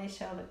people only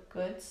show the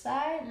good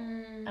side,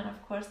 and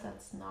of course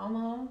that's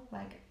normal.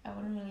 Like I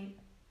wouldn't really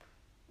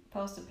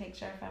post a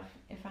picture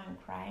if I'm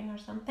crying or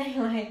something,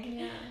 like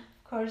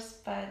of course,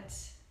 but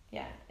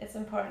yeah, it's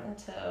important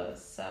to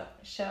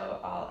show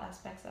all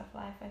aspects of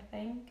life, I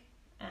think,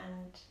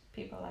 and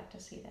people like to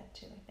see that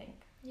too, I think.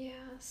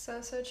 Yeah,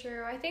 so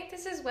true. I think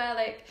this is where,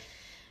 like,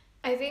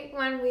 I think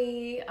when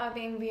we are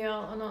being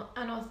real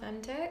and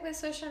authentic with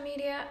social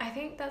media, I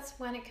think that's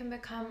when it can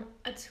become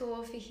a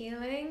tool for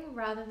healing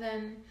rather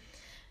than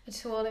a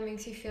tool that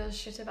makes you feel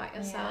shit about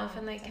yourself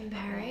and like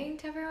comparing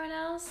to everyone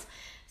else.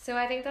 So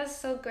I think that's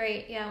so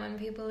great, when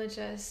people are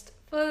just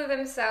full of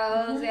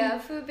themselves,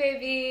 food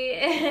baby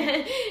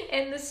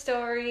in the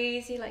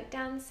stories, you like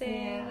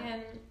dancing,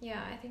 and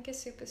I think it's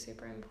super,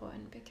 super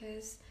important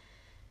because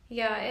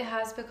it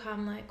has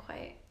become like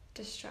quite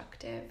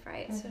destructive,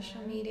 right?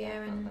 Social media.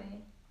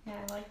 Definitely. And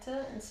I like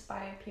to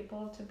inspire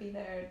people to be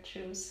their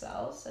true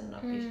selves and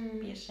not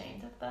be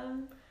ashamed of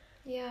them.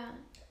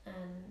 And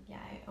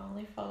I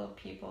only follow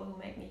people who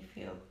make me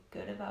feel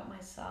good about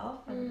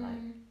myself and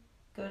like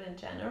good in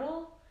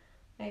general.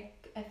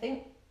 Like I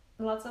think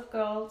lots of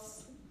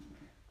girls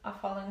are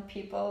following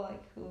people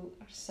like who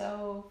are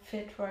so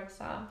fit, for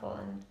example,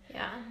 and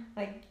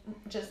like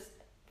just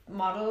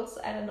models,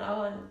 I don't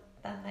know, and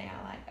then they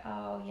are like,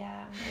 oh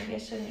yeah, maybe I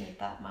shouldn't eat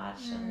that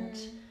much. And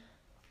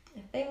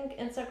I think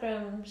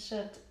Instagram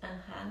should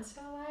enhance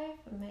your life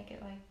and make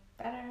it like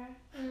better,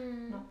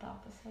 not the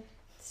opposite.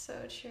 So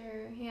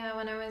true. Yeah,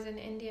 when I was in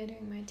India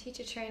doing my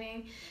teacher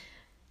training,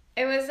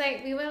 it was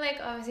like we were like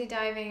obviously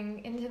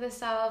diving into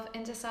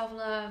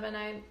self-love, and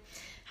I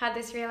had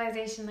this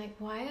realization, like,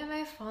 why am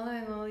I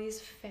following all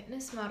these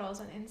fitness models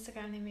on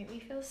Instagram? They make me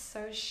feel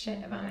so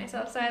shit about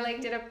myself. So I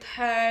like did a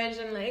purge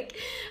and like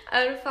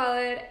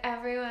unfollowed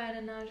everyone,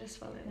 and now just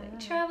following like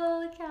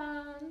travel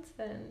accounts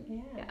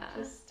and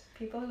just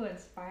people who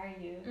inspire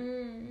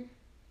you.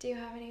 Do you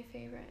have any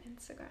favorite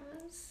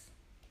Instagrammers?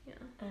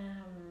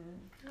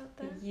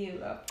 You,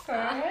 of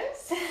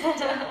course.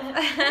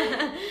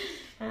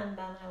 And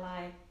then I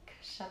like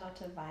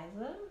Charlotte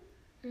Weise.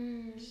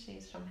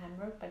 She's from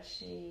Hamburg, but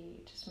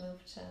she just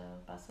moved to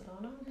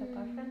Barcelona with her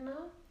boyfriend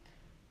now.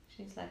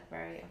 She's like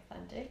very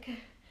authentic.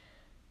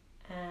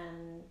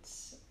 And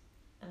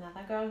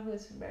another girl who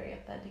is very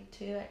authentic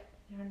too,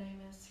 her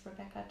name is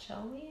Rebecca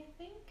Chelmy, I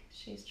think.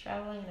 She's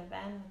traveling in a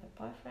van with her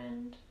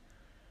boyfriend.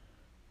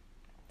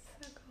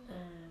 So cool.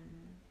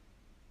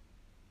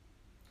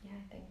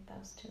 I think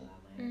those two are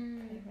my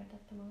favorite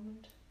at the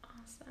moment.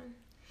 Awesome.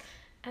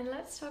 And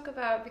let's talk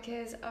about,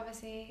 because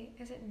obviously,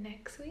 is it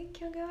next week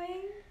you're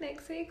going?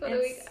 Next week or the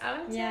week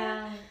after?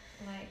 Yeah,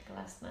 like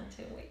less than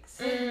 2 weeks.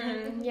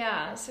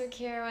 So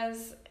Kira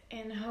was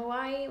in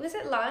Hawaii. Was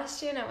it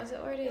last year? No, was it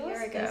already a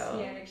year ago? It was this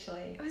year,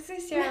 actually. It was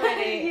this year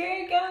already? A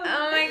year ago.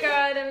 Oh my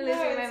god, I'm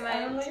losing my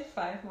mind. Only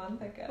 5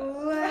 months ago.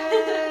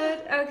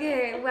 What?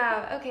 Okay,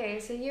 wow. Okay,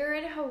 so you were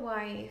in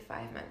Hawaii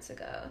 5 months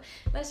ago.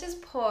 Let's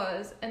just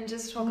pause and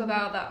just talk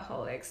about that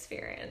whole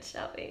experience,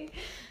 shall we?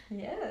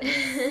 Yes.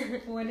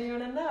 What do you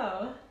want to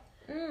know?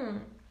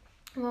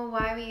 Well,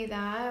 why were you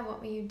there?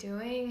 What were you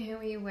doing? Who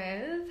were you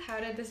with?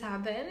 How did this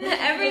happen?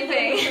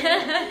 Everything.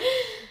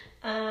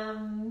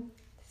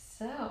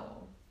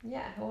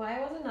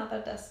 Hawaii was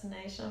another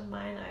destination of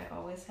mine I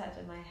always had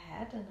in my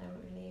head, and I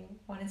really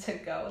wanted to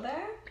go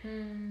there.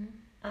 And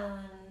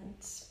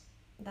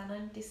then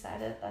I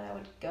decided that I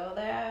would go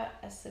there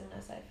as soon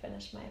as I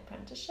finished my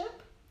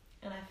apprenticeship.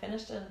 And I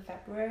finished it in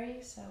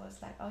February, so I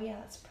was like, oh yeah,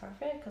 that's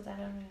perfect, because I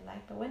don't really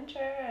like the winter,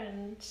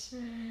 and it's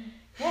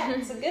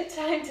a good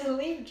time to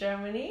leave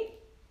Germany.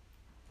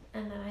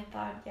 And then I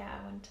thought, I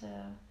want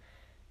to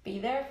be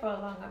there for a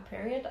longer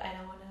period. I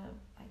don't want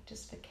to like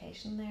just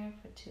vacation there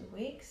for 2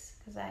 weeks,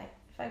 because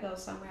if I go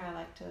somewhere, I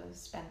like to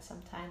spend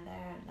some time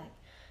there and like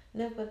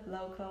live with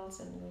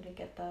locals and really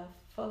get the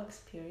full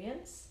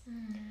experience.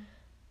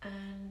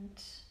 And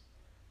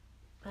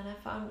then I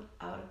found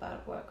out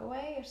about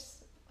Workaway.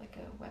 It's like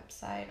a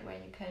website where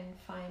you can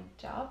find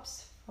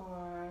jobs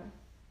for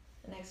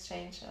an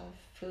exchange of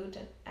food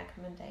and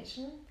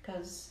accommodation,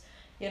 because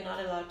you're not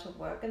allowed to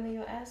work in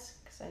the US,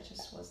 because I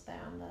just was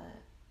there on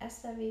the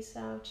ESTA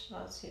visa, which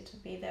allows you to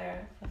be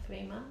there for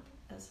 3 months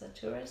as a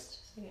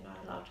tourist, so you're not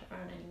allowed to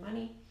earn any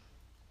money.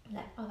 I'm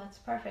like, oh, that's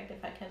perfect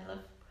if I can live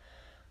with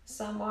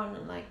someone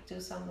and like do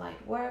some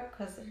light work,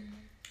 because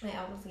I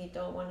obviously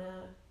don't want to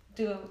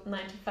do a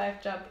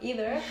 9-to-5 job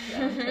either. I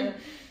want to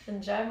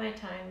enjoy my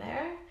time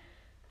there.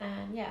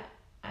 And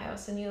I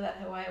also knew that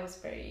Hawaii was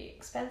very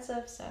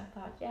expensive, so I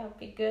thought, yeah, it would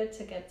be good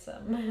to get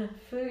some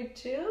food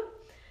too.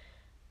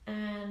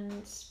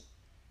 And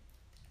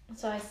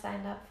so I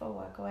signed up for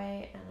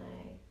Workaway, and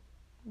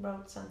I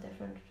wrote some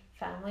different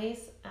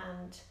families,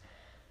 and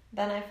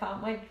then I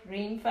found my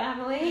dream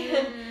family.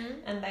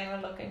 And they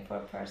were looking for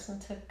a person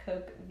to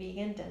cook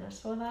vegan dinners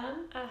for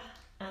them.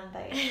 And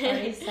they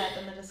already said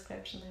in the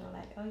description, they were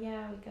like, oh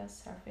yeah, we go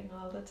surfing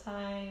all the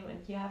time,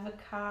 and you have a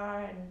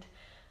car. And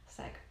it's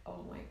like,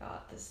 oh my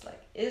god, this,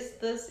 like, is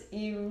this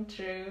even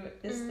true?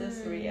 Is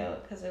this real?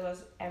 Because it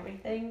was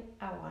everything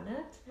I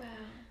wanted.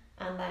 Wow.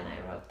 And then I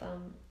wrote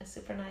them a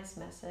super nice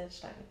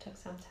message. Like, it took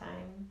some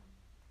time.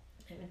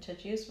 I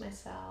introduced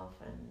myself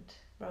and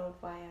wrote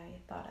why I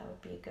thought I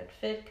would be a good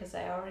fit, because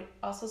I already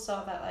also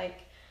saw that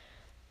like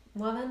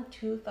more than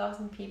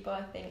 2,000 people,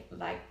 I think,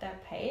 liked their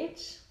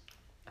page.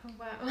 Oh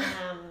wow.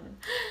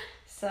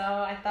 So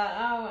I thought,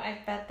 oh, I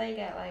bet they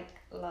get like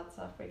lots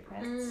of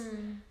requests.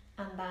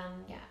 And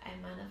then I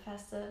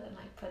manifested and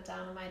like put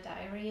down in my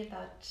diary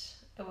that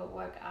it would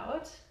work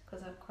out,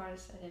 because of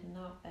course I didn't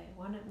know if they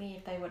wanted me,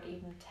 if they would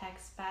even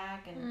text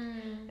back,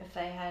 and if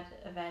they had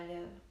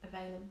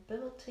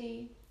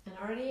availability. And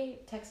I already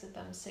texted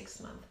them 6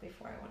 months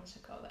before I wanted to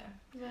go there.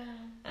 Wow.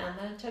 And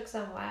then it took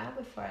some while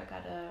before I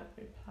got a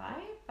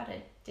reply, but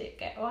I did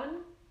get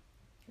one.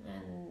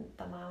 And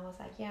the mom was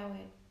like, yeah,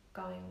 we're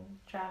going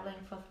traveling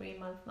for 3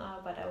 months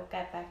now, but I will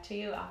get back to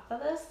you after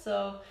this.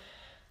 So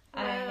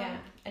I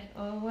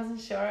wasn't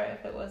sure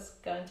if it was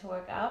going to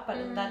work out, but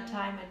at that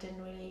time I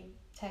didn't really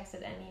text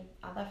any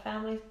other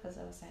families, because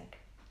I was like,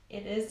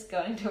 it is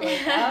going to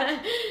work out.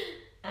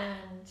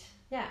 And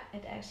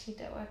it actually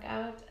did work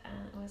out,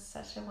 and it was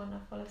such a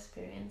wonderful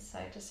experience. So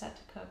I just had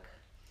to cook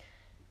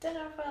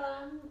dinner for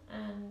them,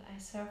 and I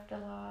surfed a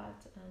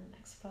lot and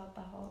explored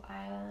the whole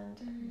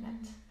island and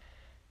met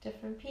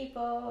different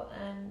people.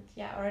 And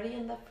already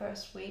in the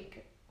first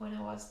week when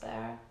I was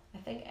there, I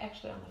think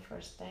actually on the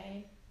first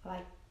day,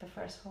 like the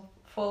first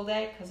full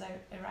day, because I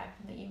arrived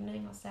in the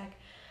evening, I was like,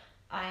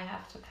 I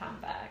have to come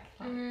back.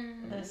 Like,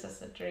 this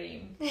is a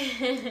dream.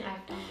 I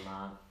fell in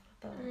love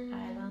with the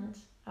island.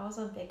 I was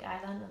on Big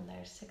Island, and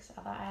there's 6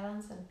 other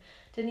islands, and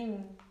didn't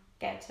even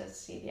get to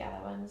see the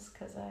other ones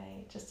because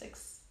I just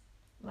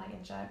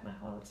enjoyed my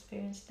whole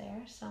experience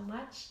there so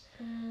much.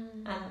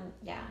 And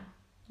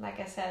like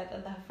I said,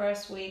 in the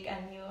first week I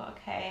knew,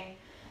 okay,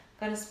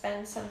 I'm gonna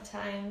spend some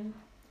time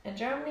in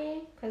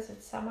Germany, because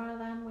it's summer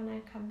then when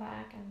I come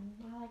back, and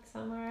I like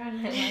summer,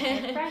 and I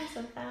like my friends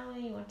and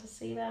family, want to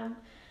see them.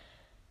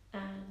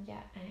 And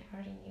I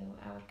already knew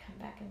I would come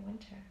back in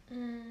winter.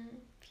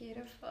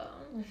 Beautiful.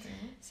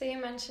 So you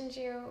mentioned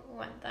you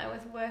went there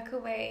with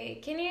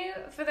Workaway. Can you,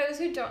 for those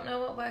who don't know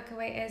what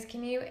Workaway is,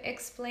 can you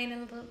explain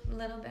a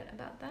little bit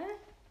about that?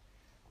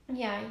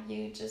 Yeah,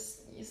 you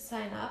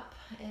sign up.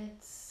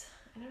 It's,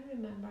 I don't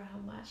remember how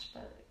much,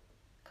 but it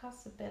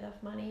costs a bit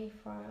of money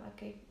for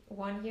like a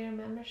 1-year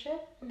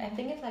membership. I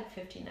think it's like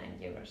 59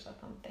 euros or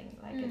something.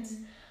 Like it's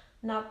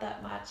not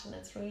that much, and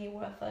it's really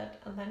worth it.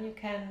 And then you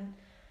can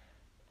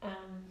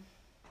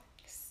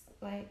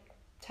like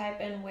type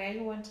in where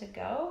you want to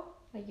go.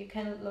 Like, you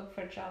can look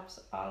for jobs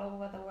all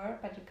over the world,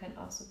 but you can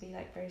also be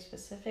like very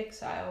specific.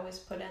 So I always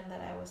put in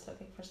that I was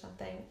looking for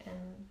something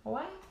in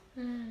Hawaii,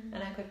 and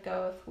I could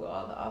go through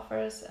all the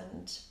offers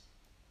and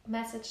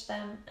message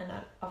them. And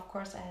of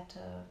course I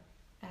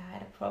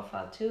had a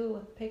profile too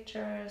with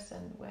pictures,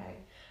 and where I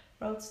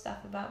wrote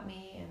stuff about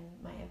me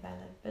and my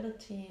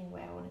availability and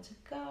where I wanted to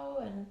go.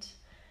 And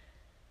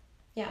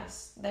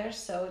yes, there's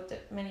so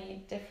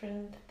many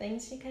different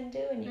things you can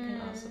do, and you can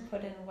also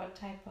put in what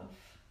type of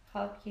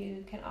help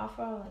you can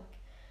offer, like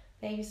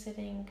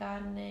babysitting,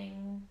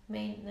 gardening,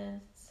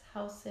 maintenance,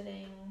 house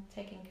sitting,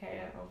 taking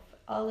care of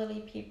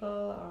elderly people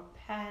or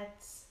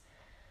pets,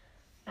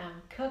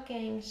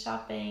 cooking,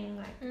 shopping.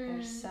 Like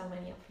there's so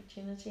many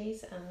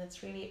opportunities, and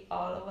it's really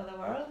all over the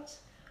world.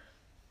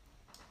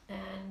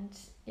 And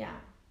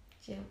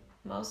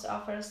most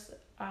offers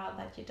are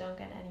that you don't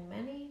get any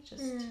money,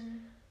 just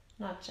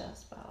not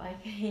just, but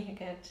like you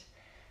get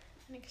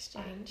an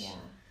exchange.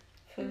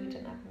 Food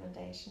and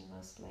accommodation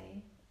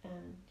mostly.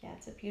 And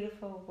it's a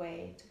beautiful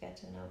way to get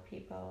to know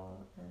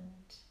people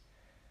and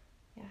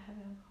have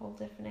a whole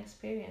different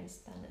experience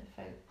than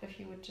if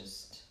you would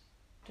just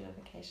do a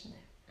vacation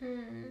there.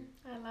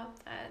 I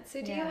love that.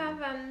 So do you have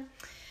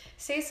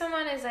say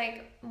someone is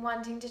like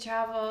wanting to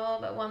travel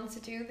but wants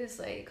to do this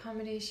like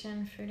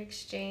accommodation food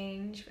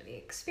exchange for the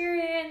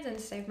experience and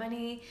save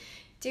money,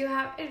 do you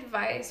have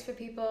advice for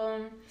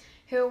people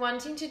who are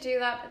wanting to do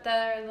that but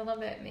they're a little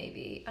bit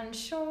maybe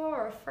unsure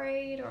or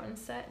afraid or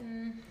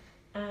uncertain?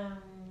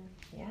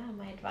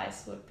 My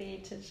advice would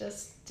be to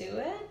just do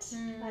it.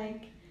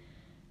 Like,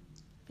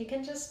 you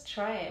can just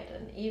try it,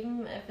 and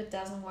even if it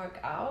doesn't work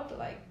out,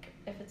 like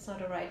if it's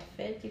not a right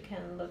fit, you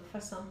can look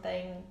for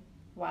something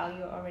while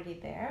you're already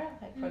there.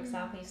 Like, for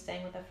example, you're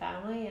staying with a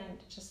family and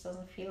it just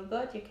doesn't feel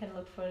good, you can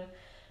look for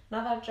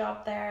another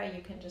job there.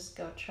 You can just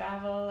go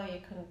travel, or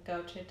you can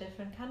go to a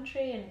different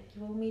country, and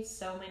you will meet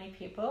so many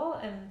people.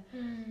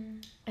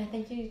 And I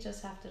think you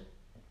just have to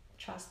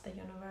trust the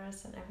universe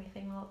and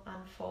everything will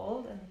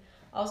unfold, and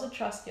also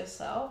trust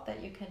yourself that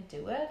you can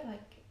do it.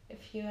 Like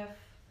if you have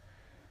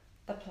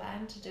the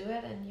plan to do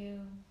it and you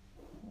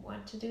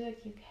want to do it,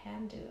 you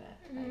can do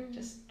it. Like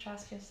just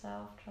trust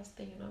yourself, trust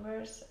the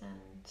universe.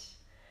 And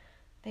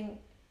I think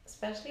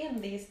especially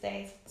in these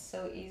days it's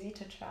so easy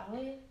to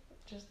travel.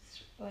 Just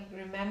like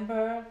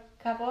remember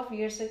a couple of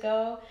years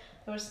ago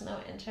there was no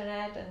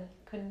internet and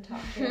couldn't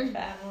talk to your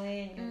family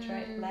and you'd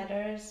write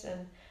letters,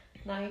 and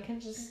now you can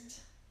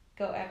just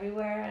go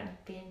everywhere and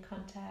be in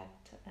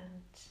contact.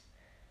 And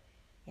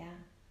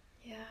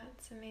yeah,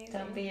 it's amazing.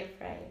 Don't be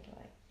afraid,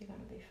 like you're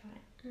gonna be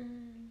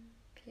fine.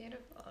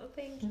 Beautiful.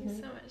 Thank you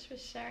so much for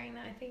sharing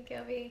that. I think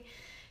it'll be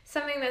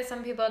something that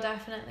some people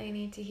definitely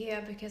need to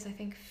hear, because I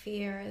think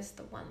fear is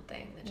the one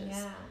thing that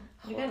just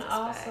you can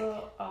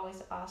also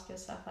always ask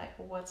yourself, like,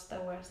 what's the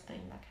worst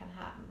thing that can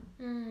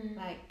happen?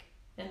 Like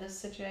in this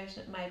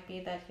situation it might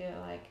be that you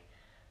like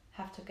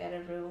have to get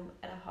a room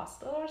at a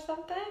hostel or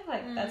something.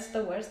 Like that's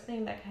the worst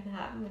thing that can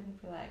happen, and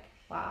you'd be like,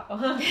 wow.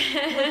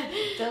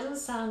 It doesn't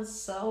sound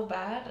so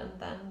bad. And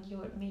then you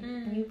would meet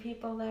new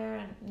people there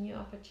and new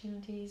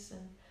opportunities.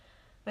 And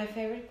my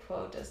favorite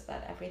quote is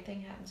that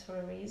everything happens for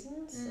a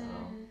reason. So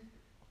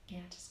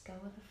just go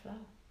with the flow.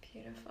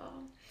 Beautiful.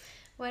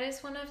 What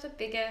is one of the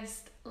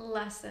biggest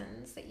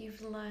lessons that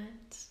you've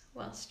learned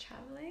whilst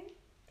traveling?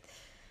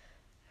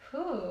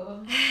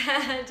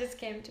 It just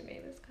came to me,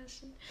 this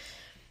question.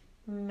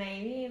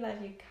 Maybe that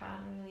you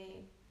can't really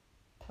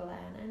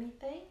plan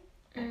anything.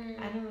 Like,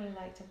 I don't really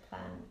like to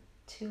plan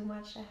too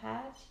much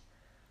ahead.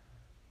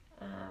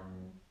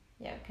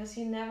 Because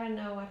you never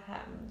know what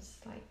happens.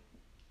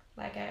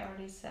 Like I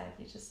already said,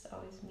 you just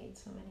always meet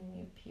so many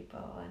new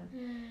people,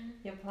 and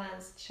your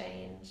plans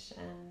change.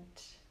 And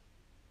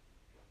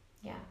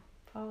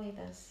probably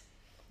this.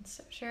 It's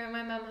so true.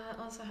 My mum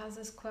also has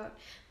this quote,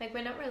 like,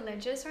 we're not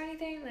religious or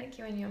anything, like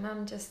you and your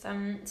mum, just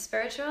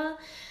spiritual.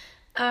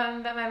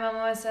 But my mum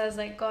always says,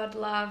 like, God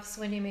laughs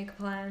when you make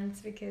plans,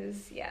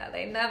 because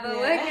they never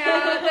work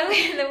out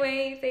the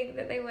way you think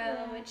that they will,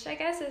 which I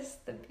guess is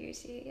the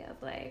beauty of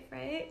life,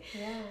 right?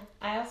 Yeah.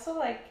 I also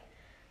like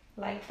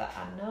the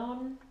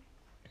unknown.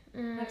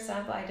 For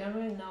example, I don't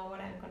really know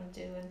what I'm going to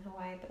do in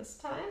Hawaii this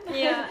time.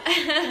 Yeah.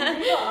 And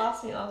people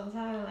ask me all the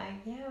time,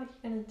 like, what are you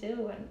going to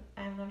do? And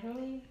I'm not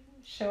really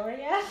sure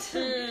yet.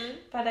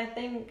 But I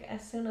think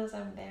as soon as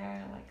I'm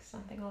there, like,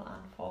 something will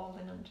unfold,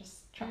 and I'm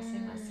just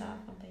trusting myself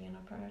and the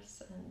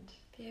universe, and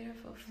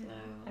beautiful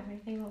flow.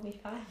 Everything will be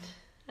fine.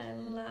 I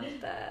love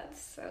that.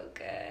 So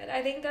good.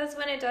 I think that's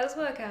when it does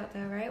work out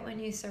though, right? When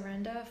you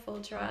surrender,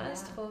 full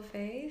trust, full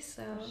faith.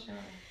 So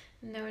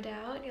no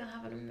doubt you'll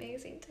have an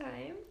amazing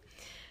time.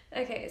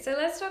 Okay, so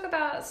let's talk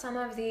about some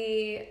of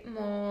the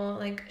more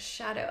like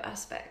shadow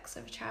aspects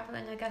of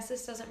traveling. I guess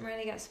this doesn't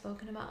really get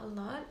spoken about a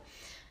lot.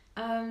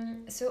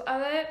 So are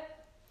there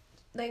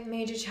like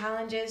major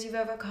challenges you've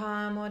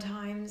overcome, or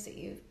times that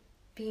you've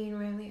been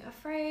really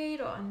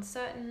afraid or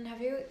uncertain? Have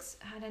you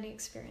had any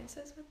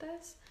experiences with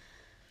this?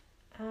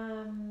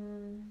 I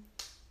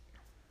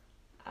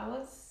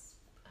was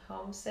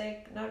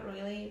homesick, not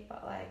really,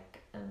 but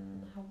like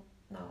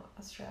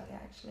Australia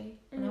actually.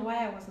 In Hawaii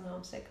I wasn't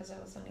homesick because I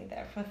was only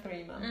there for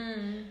 3 months.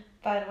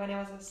 But when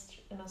I was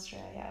in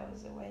Australia I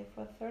was away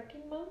for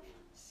 13 months.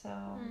 So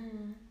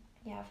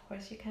of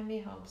course you can be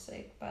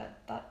homesick,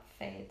 but that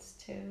fades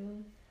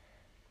too.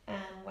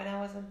 And when I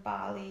was in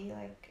Bali,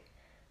 like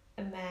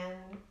a man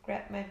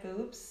grabbed my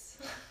boobs.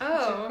 Which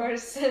of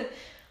course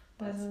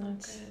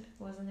wasn't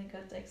a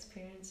good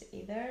experience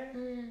either.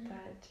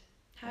 But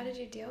how did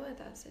you deal with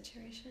that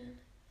situation?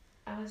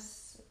 I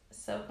was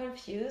so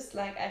confused.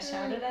 Like I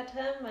shouted at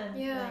him, and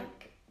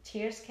like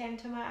tears came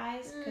to my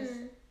eyes because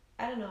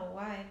I don't know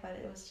why, but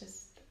it was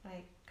just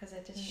like because I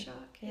didn't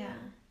shock.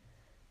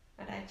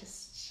 And I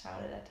just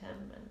shouted at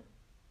him and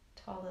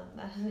told him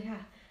that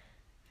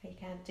you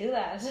can't do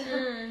that.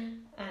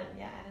 And I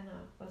don't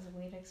know, it was a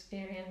weird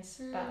experience,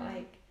 but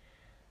like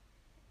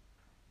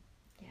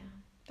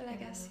but I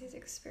guess these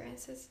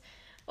experiences,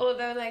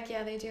 although like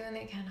they do and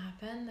they can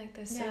happen, like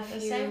there's so few.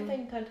 The same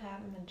thing could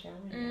happen in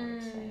Germany. I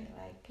would say,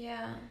 like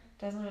it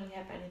doesn't really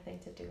have anything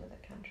to do with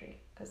the country,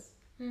 because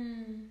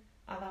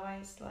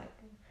otherwise, like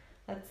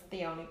that's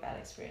the only bad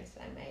experience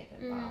I made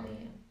in Bali.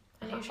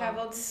 And you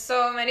traveled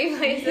so many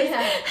places.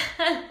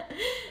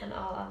 And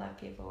all other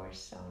people were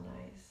so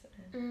nice.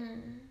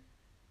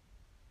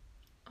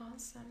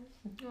 Awesome.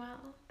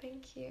 Well,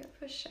 thank you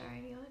for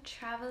sharing your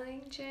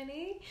traveling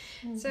journey.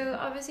 So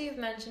obviously you've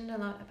mentioned a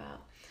lot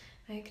about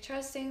like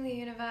trusting the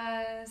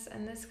universe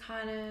and this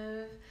kind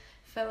of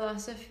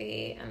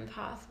philosophy and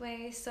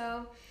pathway.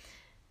 So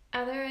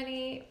are there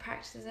any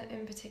practices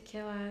in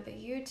particular that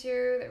you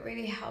do that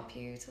really help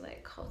you to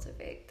like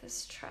cultivate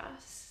this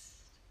trust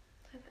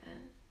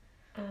within?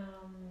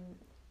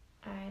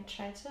 I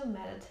try to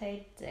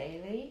meditate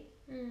daily.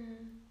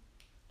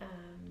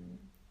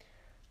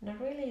 Not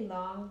really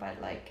long,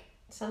 but like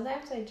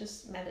sometimes I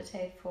just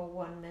meditate for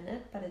 1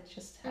 minute, but it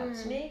just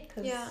helps me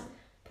because it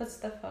puts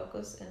the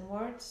focus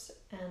inwards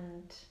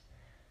and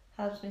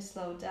helps me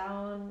slow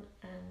down,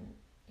 and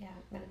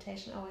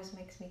meditation always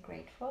makes me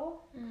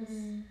grateful.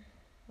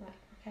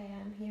 Like, okay,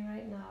 I'm here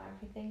right now,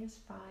 everything is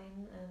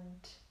fine,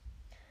 and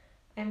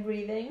I'm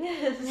breathing,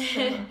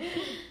 so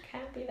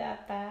can't be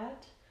that bad.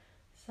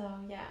 So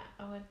yeah,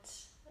 I would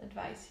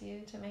advise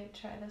you to maybe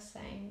try the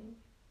same,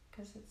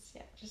 because it's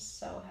just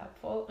so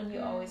helpful, and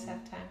you always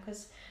have time,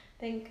 because I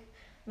think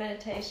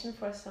meditation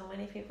for so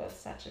many people is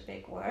such a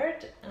big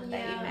word, and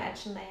they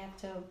imagine they have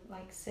to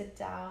like sit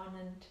down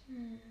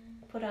and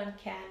put on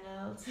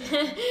candles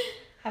and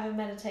have a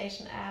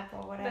meditation app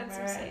or whatever,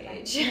 and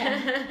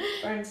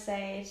like, burn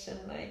sage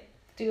and like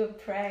do a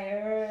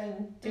prayer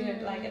and do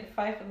it like at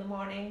 5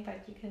 a.m,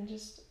 but you can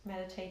just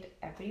meditate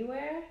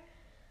everywhere.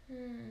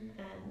 And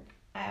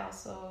I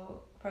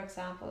also, for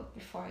example,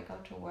 before I go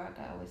to work,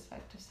 I always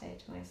like to say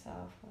to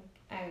myself,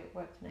 like, I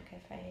worked in a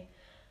cafe,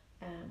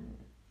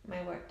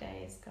 my work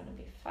day is gonna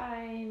be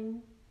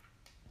fine,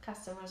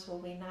 customers will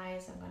be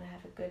nice, I'm gonna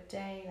have a good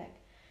day. Like,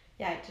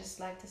 I just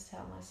like to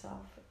tell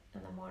myself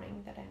in the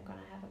morning that I'm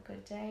gonna have a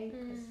good day,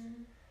 because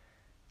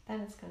then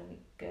it's gonna be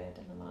good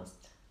in the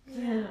most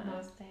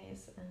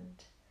days.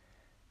 And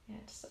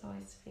just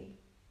always be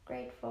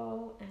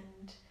grateful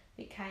and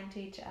be kind to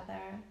each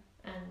other,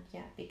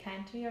 and be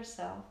kind to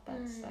yourself.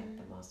 That's like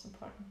the most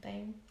important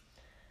thing.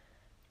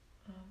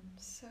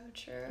 So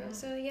true.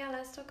 So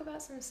let's talk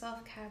about some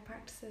self-care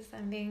practices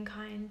and being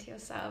kind to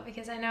yourself,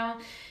 because I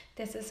know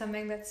this is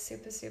something that's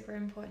super, super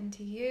important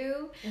to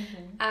you,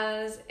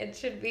 as it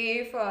should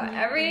be for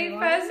every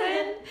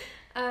person.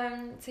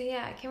 So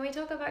can we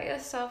talk about your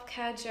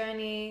self-care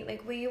journey?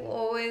 Like, were you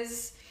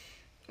always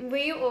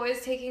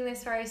taking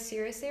this very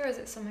seriously, or is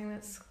it something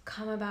that's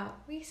come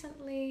about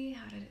recently?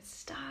 How did it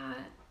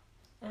start?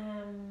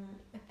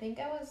 I think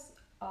I was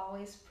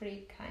always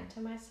pretty kind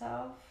to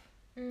myself.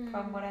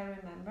 From what I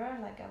remember,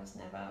 like, I was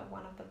never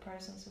one of the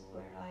persons who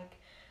were like,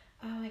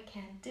 oh, I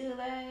can't do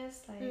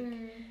this, like,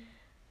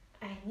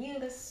 I knew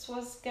this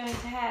was going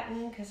to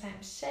happen because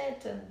I'm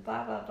shit and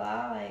blah blah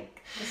blah.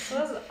 Like, this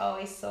was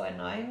always so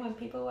annoying when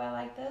people were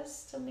like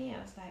this to me.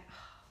 I was like,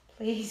 oh,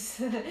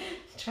 please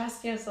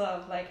trust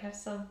yourself, like, have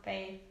some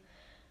faith.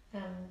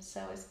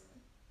 So it's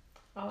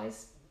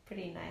always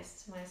pretty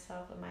nice to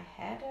myself in my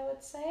head, I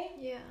would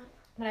say.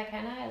 But I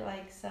kind of had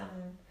like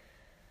some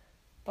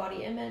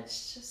body image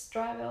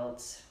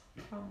struggles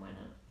from when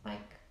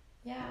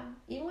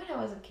even when I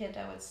was a kid.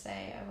 I would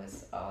say I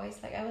was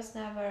always like, I was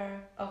never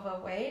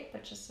overweight,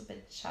 but just a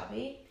bit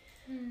chubby.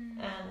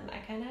 And I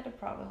kind of had a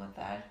problem with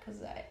that, because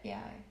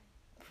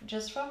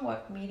just from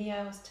what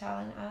media was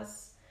telling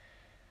us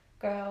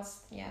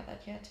girls,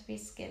 that you had to be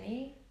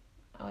skinny.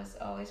 I was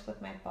always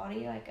with my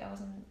body, like, I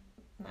wasn't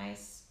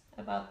nice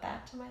about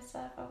that to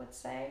myself, I would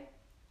say.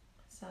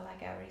 So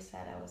like I already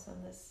said, I was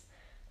on this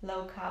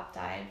low carb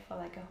diet for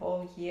like a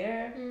whole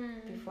year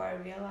before I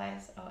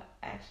realized, oh,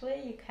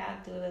 actually you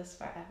can't do this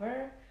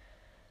forever.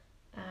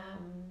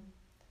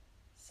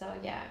 So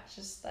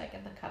just like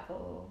in the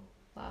couple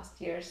last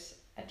years,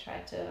 I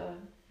tried to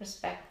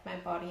respect my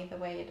body the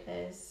way it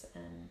is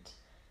and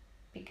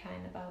be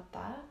kind about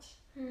that.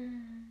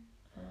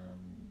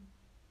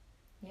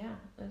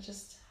 It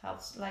just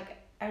helps. Like,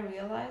 I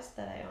realized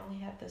that I only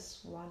have this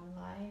one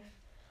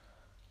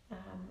life,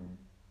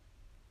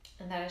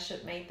 and that I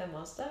should make the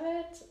most of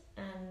it,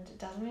 and it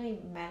doesn't really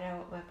matter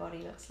what my body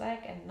looks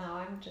like. And now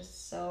I'm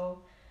just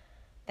so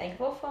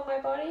thankful for my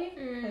body,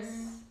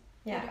 because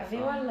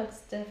everyone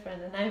looks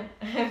different, and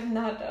I'm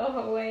not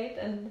overweight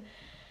and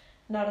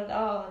not at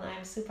all, and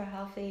I'm super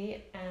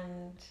healthy,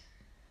 and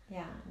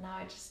now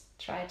I just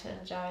try to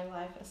enjoy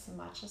life as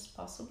much as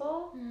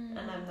possible, and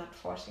I'm not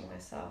forcing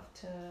myself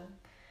to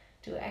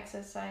do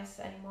exercise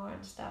anymore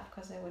and stuff,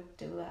 because I would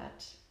do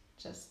that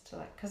just to,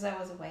 like, because I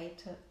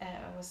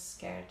was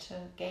scared to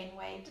gain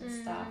weight and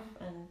stuff,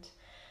 and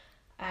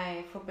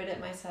I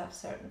forbidden myself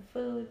certain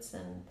foods,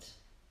 and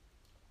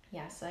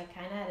so I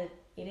kind of had an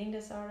eating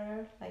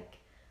disorder, like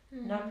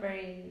not a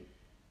very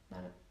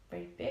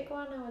big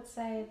one, I would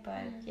say,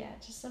 but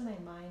just in my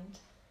mind.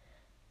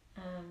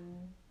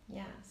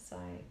 So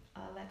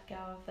I let go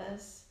of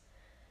this.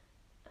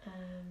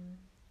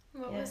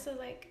 What was the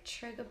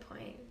trigger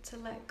point to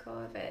let go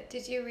of it?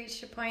 Did you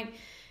reach a point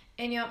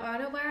in your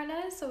own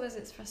awareness, or was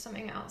it for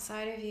something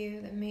outside of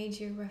you that made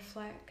you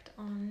reflect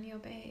on your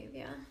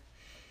behavior?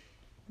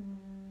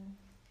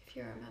 If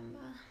you remember.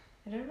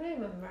 I don't really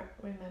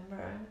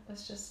remember. It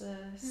was just a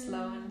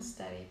slow and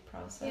steady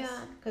process.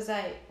 Because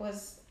I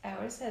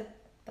always had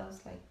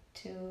those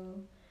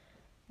two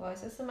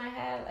voices in my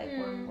head. Like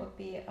one would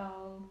be,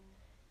 oh,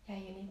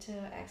 you need to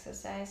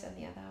exercise, and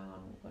the other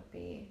one would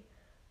be,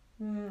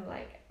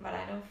 but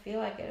I don't feel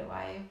like it.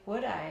 Why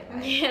would I?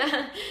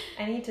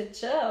 I need to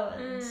chill.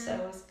 And so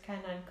I was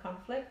kind of in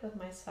conflict with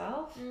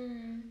myself.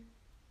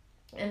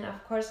 And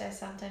of course, I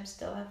sometimes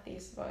still have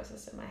these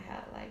voices in my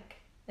head. Like,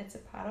 it's a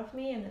part of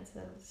me, and it's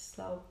a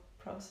slow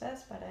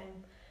process, but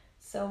I'm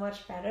so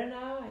much better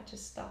now. I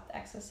just stopped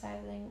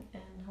exercising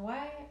in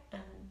Hawaii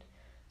and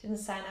didn't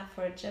sign up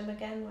for a gym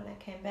again when I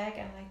came back.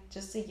 And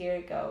just a year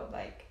ago,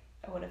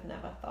 I would have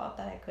never thought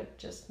that I could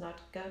just not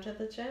go to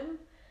the gym.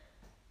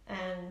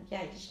 And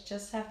yeah, you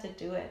just have to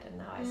do it. And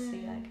now I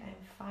see like I'm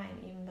fine,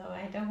 even though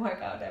I don't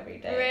work out every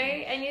day.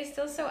 Right, and you're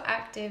still so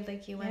active.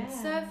 Like you went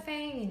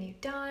surfing and you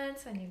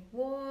dance and you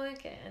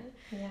walk and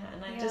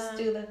I just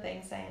do the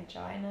things I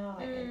enjoy now.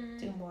 Like I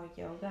do more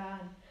yoga,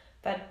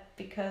 but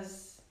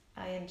because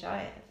I enjoy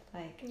it.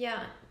 Like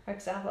for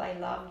example, I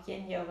love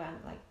yin yoga.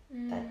 And like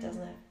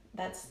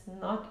that's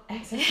not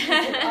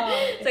exercise at all.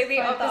 It's like the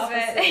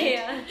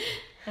opposite.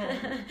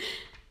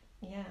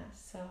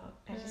 So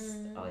I just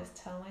always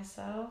tell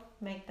myself,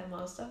 make the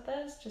most of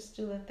this, just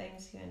do the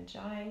things you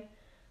enjoy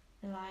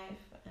in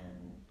life,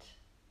 and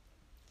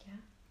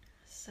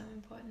so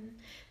important.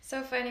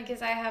 So funny,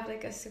 because I have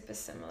like a super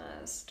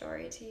similar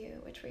story to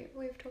you, which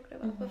we've talked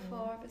about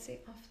before, obviously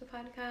off the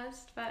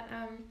podcast, but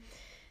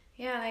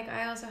like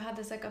I also had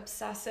this like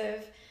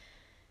obsessive,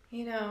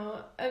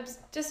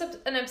 just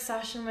an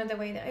obsession with the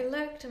way that I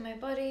looked and my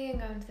body, and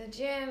going to the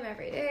gym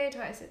every day,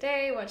 twice a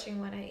day, watching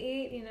what I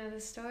eat,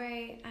 the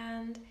story.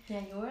 And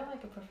you were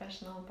like a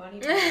professional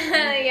bodybuilder.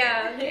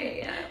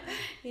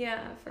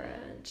 For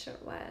a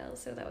short while.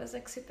 So that was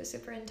like super,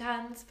 super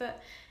intense.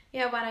 But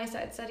when I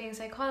started studying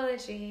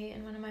psychology,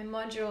 and one of my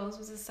modules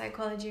was the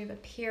psychology of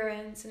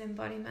appearance and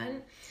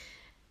embodiment,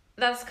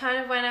 that's kind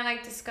of when I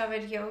like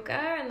discovered yoga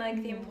and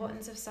like the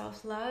importance of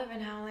self-love,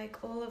 and how like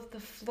all of the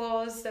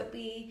flaws that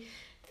we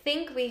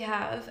think we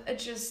have are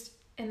just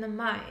in the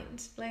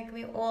mind. Like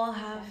we all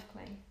have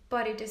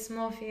body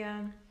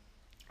dysmorphia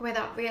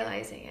without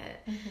realizing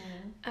it.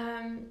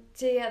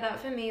 That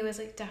for me was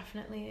like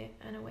definitely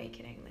an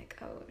awakening. Like,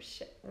 oh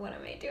shit, what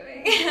am I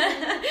doing?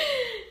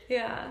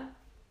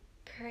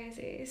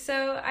 Crazy.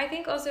 So I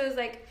think also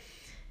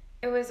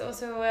it was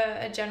also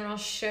a general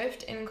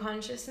shift in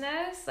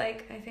consciousness.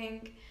 Like I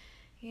think,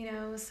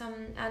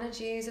 some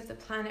energies of the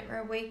planet were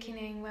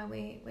awakening, where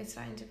we're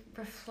starting to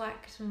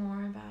reflect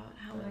more about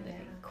how we're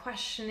living,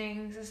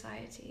 questioning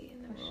society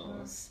and the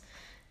rules.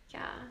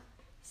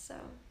 So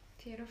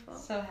beautiful.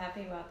 So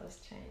happy about this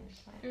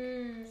change. Like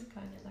it's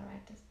going in the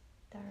right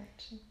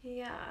direction.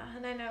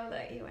 And I know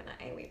that you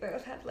and we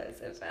both had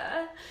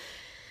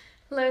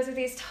loads of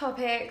these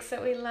topics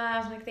that we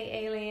love, like the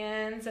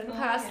aliens and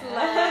past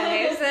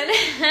lives and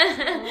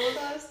all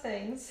those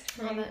things.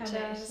 All that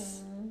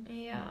jazz.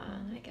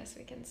 I guess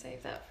we can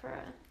save that for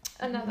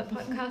another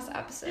podcast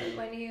episode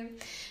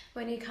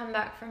when you come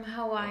back from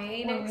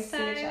Hawaii next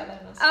time. See each other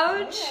in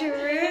Australia. Oh,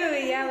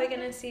 true. We're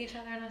gonna see each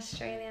other in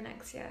Australia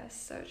next year.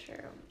 So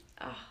true.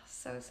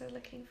 So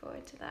looking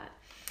forward to that.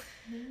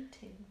 Me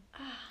too.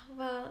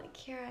 Well,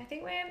 Kira, I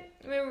think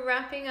we're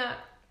wrapping up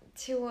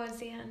towards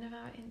the end of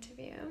our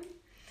interview.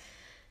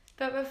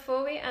 But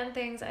before we end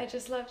things, I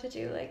just love to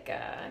do like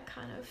a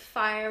kind of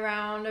fire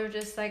round of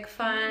just like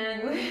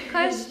fun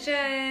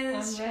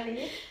questions. I'm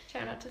ready.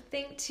 Try not to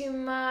think too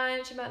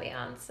much about the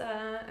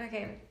answer.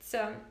 Okay,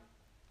 so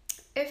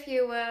if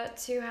you were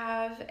to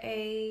have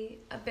a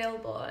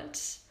billboard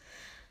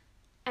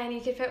and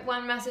you could put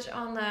one message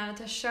on there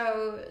to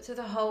show to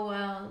the whole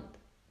world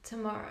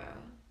tomorrow,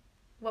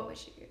 what would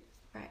you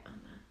write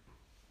on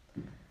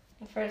there?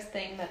 The first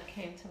thing that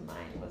came to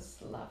mind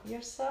was love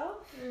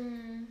yourself.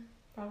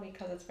 Probably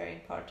because it's very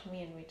important to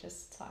me, and we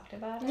just talked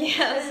about it.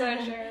 So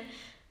true.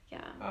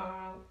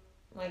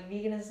 Like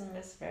veganism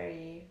is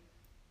very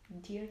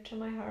dear to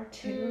my heart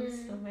too.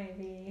 So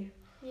maybe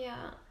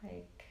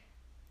like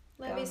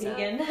love go yourself.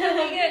 vegan. Go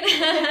vegan.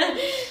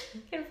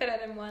 Can fit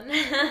it in one.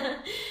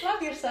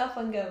 Love yourself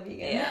and go vegan.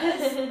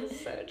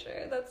 Yes, so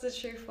true. That's the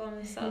true form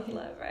of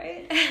self-love,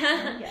 right?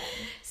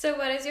 So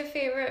what is your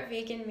favorite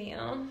vegan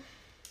meal?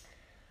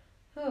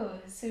 Oh,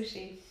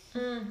 sushi.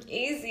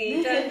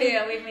 Easy. Done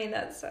deal. We've made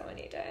that so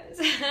many times.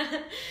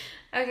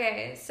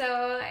 Okay,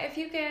 so if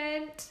you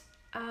could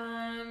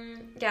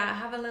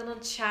have a little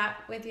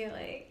chat with your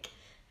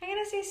I'm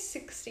gonna say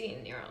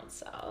 16-year-old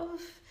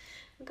self,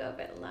 go a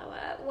bit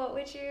lower, what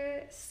would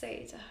you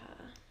say to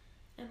her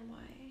and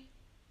why?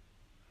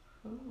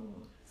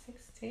 Oh,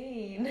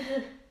 16.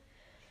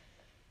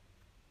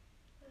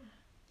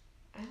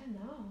 I don't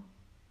know.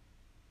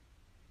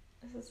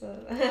 This is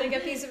like a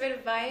piece of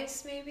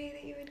advice maybe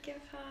that you would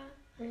give her?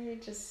 Really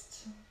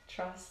just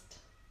trust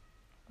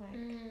that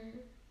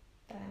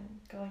I'm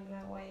going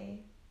my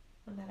way,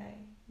 and that I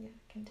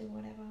can do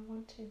whatever I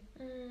want to.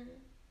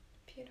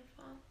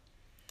 Beautiful.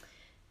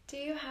 Do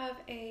you have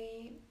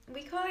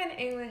we call it in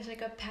English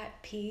like a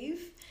pet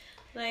peeve?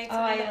 Like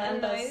I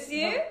learned those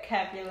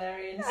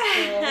vocabulary in school.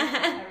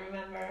 I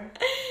remember.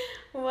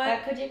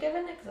 What? Could you give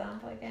an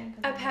example again?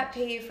 A pet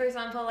peeve, for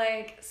example,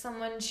 like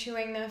someone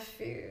chewing their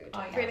food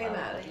really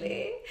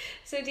loudly.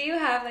 So do you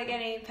have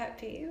any pet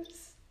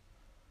peeves?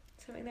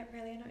 Something that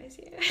really annoys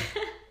you?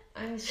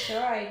 I'm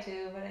sure I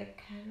do, but I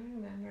can't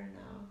remember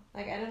now.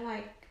 I don't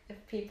like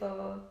if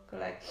people go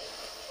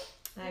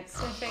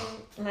sniffing,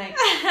 deep in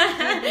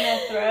their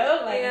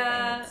throat. I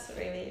think it's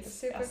really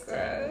super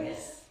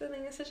gross. I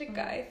think it's such a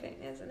guy thing,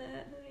 isn't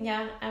it?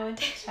 Yeah, I went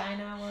to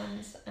China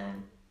once,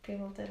 and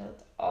people did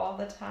it all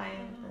the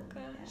time. Oh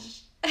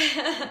gosh,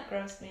 it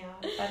grossed me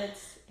out. But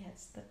it's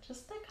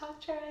just the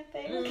culture, I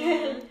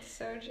think.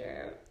 So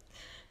true.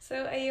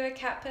 So are you a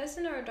cat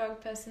person or a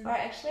dog person? Or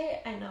actually,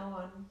 I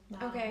know one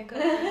now. Okay,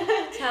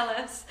 good. Tell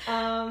us.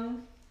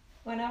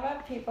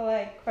 Whenever people,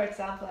 like, for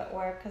example, at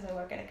work, because I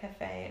work at a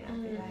cafe, and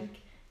I'll be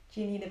like,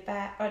 do you need a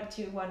bag, or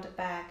do you want a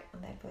bag?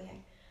 And they'd be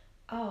like,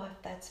 oh,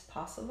 if that's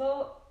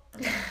possible.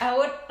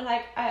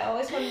 I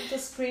always wanted to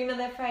scream in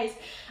their face,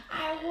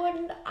 I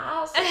wouldn't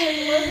ask if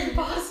it wasn't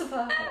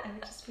possible. But I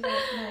would just be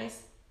like,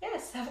 nice.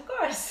 Yes, of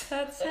course.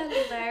 That's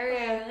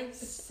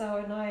hilarious. It's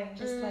so annoying.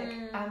 Just like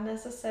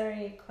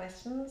unnecessary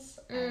questions.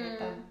 I hate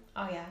them.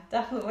 Oh yeah,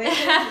 definitely. Now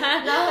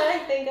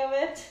that I think of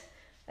it,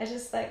 I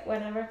just like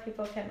whenever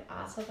people can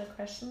answer the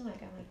question,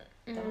 like I'm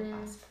like, don't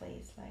ask,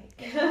 please.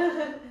 Like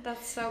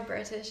that's so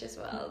British as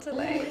well to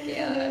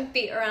like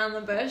beat around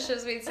the bush,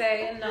 as we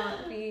say, and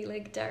not be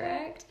like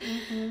direct.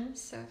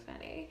 So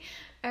funny.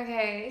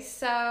 Okay,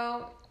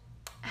 so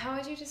how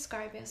would you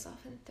describe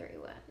yourself in 3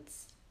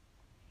 words?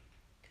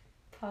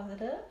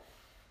 Positive,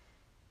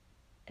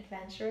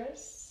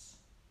 adventurous,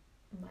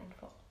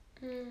 mindful.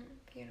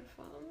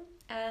 Beautiful.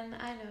 And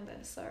I know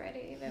this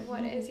already, but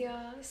what is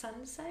your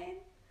sun sign?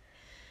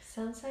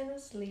 Sun sign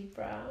is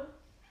Libra.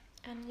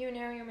 And you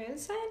know your moon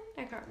sign?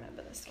 I can't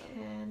remember this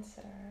one.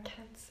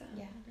 Cancer.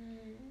 Yeah.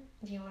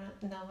 Do you want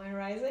to know my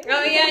rising?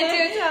 Oh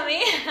yeah, do tell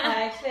me.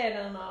 Actually, I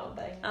don't know.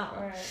 Like,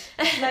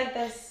 it's like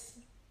this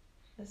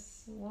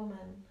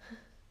woman.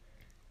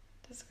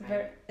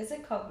 Is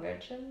it called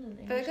Virgin in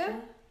English?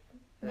 Virgo?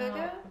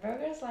 No,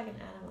 Virgo is like an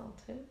animal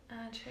too.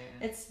 Ah, true.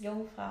 It's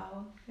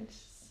Jungfrau.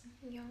 It's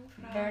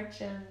Jungfrau.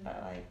 Virgin,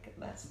 but like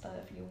that's the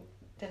if you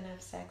didn't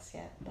have sex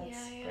yet. That's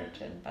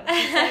virgin, but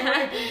it's the same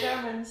word in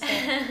German.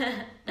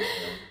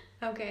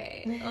 So.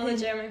 Okay, all the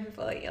German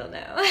people that you'll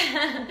know.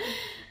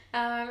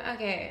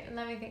 Okay,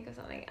 let me think of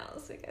something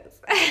else because.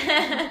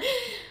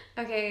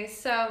 Okay,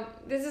 so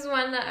this is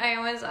one that I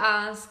always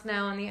ask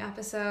now on the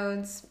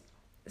episodes.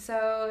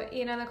 So,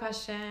 you know the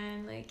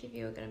question, like, if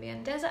you were going to be on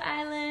a desert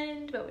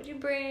island, what would you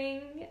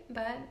bring?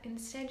 But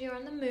instead you're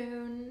on the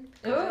moon.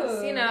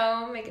 Because, you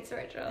know, make it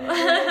spiritual.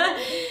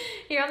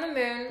 You're on the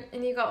moon,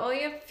 and you got all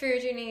your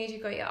food you need, you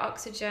got your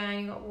oxygen,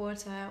 you got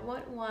water.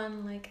 What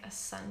one, like,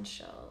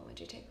 essential would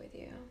you take with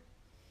you?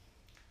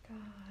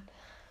 God,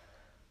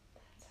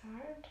 that's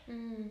hard.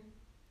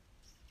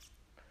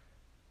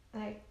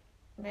 Like,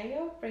 maybe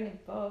I'll bring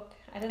a book.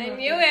 I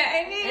knew it.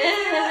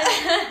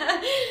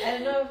 I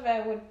don't know if I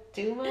would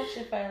do much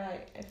if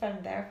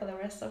I'm there for the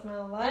rest of my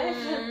life.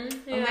 Or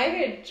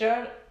maybe a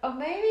journal. Or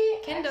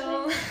maybe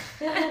Kindle.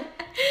 Actually,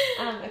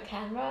 a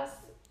canvas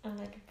and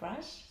like a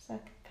brush so I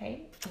could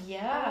paint.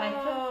 Yeah, I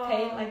could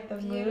paint like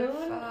the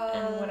moon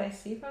and what I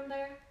see from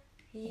there.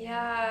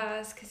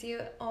 Yes, because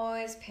you're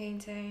always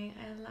painting.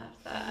 I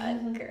love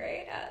that.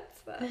 Great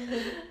answer.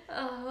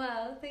 Oh,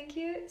 well, thank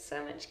you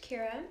so much,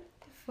 Kira,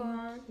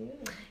 for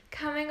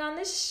coming on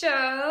the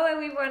show. And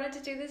we wanted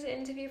to do this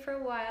interview for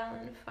a while,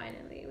 and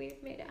finally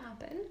we've made it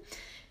happen.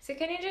 So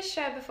can you just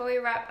share before we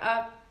wrap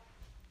up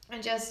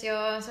just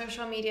your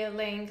social media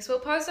links? We'll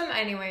post them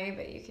anyway,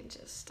 but you can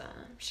just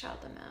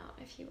shout them out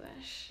if you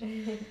wish.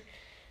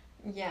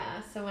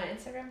 Yeah, so my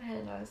Instagram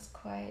handle is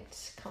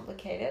quite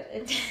complicated.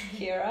 It's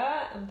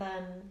Kira and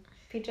then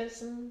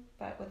Peterson,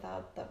 but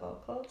without the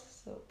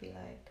vocals, so it'll be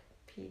like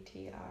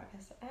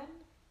PTRSN.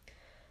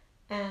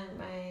 And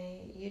my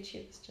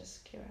YouTube is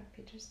just Kira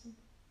Peterson.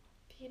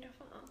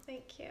 Beautiful,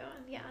 thank you.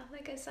 And yeah,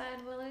 like I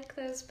said, we'll link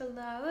those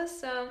below.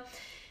 So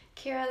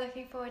Kira,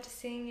 looking forward to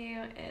seeing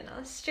you in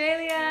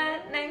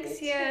Australia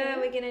next year.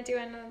 We're gonna do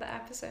another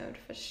episode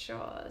for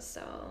sure.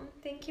 So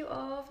thank you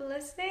all for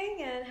listening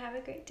and have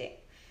a great day.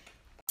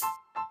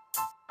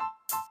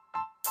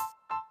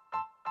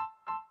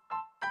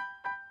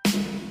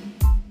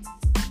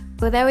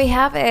 Well, there we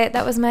have it.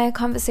 That was my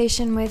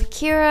conversation with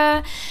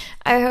Kira.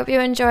 I hope you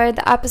enjoyed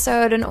the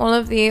episode and all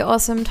of the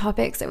awesome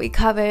topics that we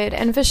covered.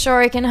 And for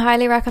sure, I can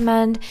highly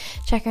recommend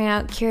checking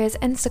out Kira's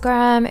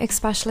Instagram,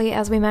 especially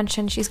as we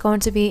mentioned, she's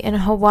going to be in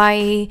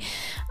Hawaii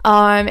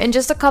in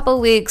just a couple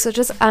weeks, so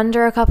just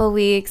under a couple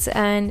weeks.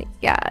 And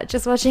yeah,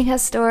 just watching her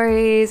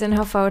stories and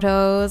her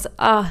photos,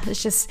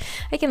 it's just,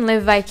 I can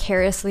live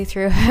vicariously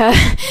through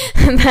her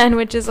then,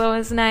 which is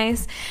always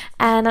nice.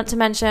 And not to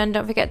mention,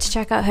 don't forget to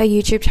check out her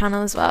YouTube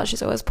channel as well.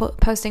 She's always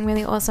posting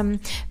really awesome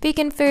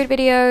vegan food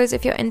videos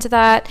if you're into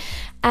that.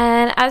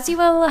 And as you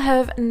will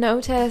have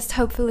noticed,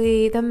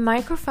 hopefully the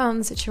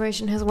microphone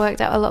situation has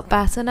worked out a lot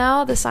better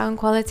now. The sound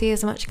quality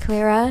is much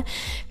clearer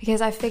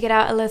because I figured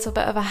out a little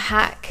bit of a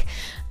hack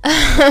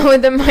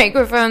with the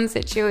microphone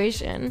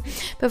situation.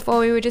 Before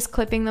we were just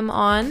clipping them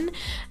on,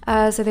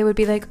 so they would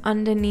be like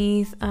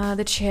underneath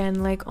the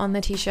chin, like on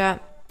the t-shirt.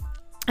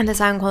 And the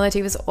sound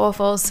quality was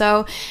awful.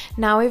 So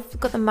now we've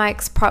got the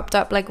mics propped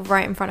up like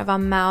right in front of our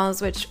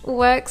mouths, which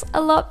works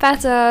a lot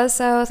better.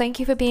 So thank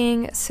you for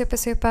being super,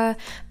 super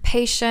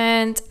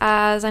patient,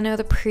 as I know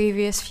the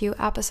previous few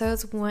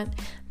episodes weren't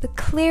the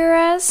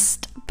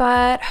clearest,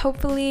 but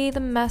hopefully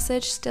the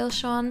message still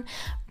shone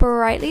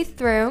brightly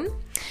through.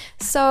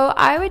 So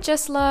I would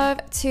just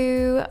love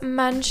to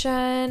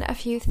mention a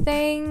few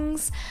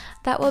things.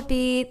 that will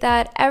be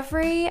that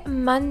every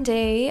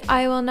Monday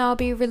I will now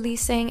be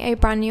releasing a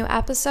brand new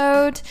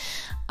episode.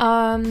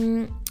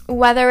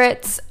 Whether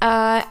it's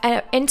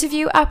an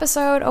interview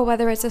episode or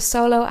whether it's a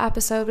solo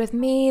episode with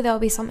me, there'll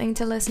be something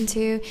to listen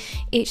to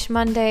each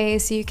Monday,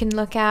 so you can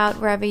look out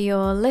wherever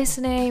you're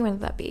listening, whether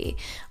that be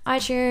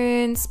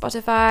iTunes,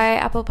 Spotify,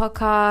 Apple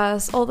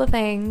Podcasts, all the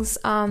things.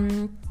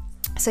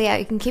 So yeah,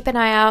 you can keep an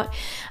eye out.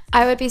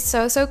 I would be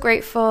so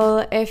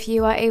grateful if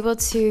you are able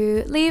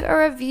to leave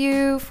a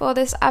review for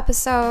this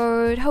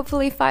episode,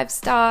 hopefully 5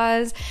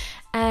 stars.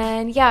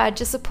 And yeah,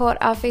 just support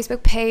our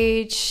Facebook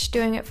page,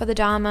 Doing It for the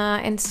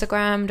Dharma,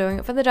 Instagram, Doing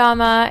It for the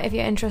Dharma. If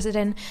you're interested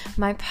in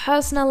my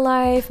personal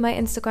life, my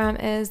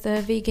Instagram is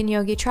the Vegan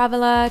Yogi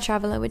Traveler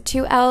with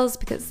 2 L's,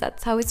 because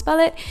that's how we spell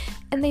it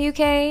in the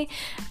UK.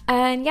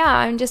 And yeah,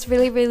 I'm just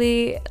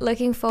really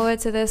looking forward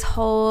to this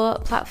whole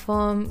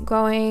platform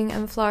growing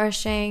and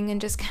flourishing and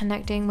just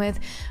connecting with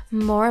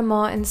more and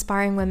more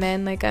inspiring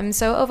women. Like, I'm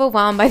so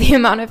overwhelmed by the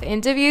amount of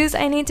interviews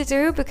I need to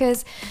do,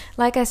 because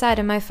like I said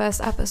in my first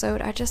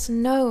episode, I just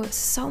know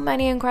so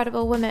many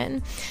incredible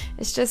women.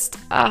 It's just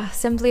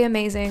simply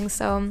amazing.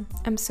 So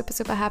I'm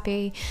super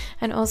happy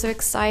and also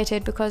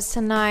excited, because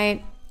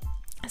tonight,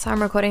 so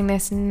I'm recording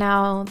this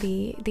now,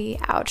 the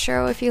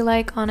outro, if you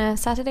like, on a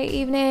Saturday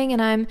evening,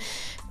 and I'm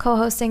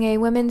co-hosting a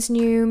women's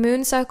new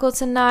moon circle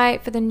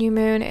tonight for the new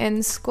moon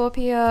in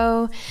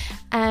Scorpio,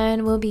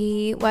 and we'll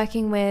be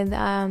working with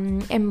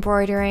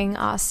embroidering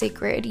our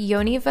sacred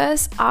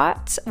Yoniverse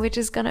art, which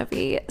is gonna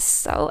be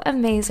so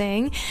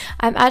amazing.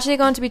 I'm actually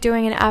going to be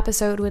doing an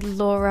episode with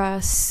Laura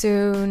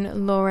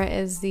soon. Laura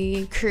is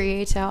the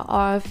creator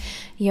of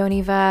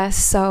Yoniverse,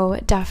 so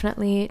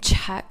definitely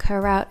check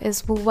her out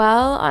as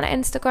well on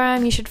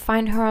Instagram. You should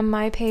find her on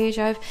my page.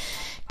 I've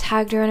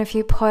tagged her in a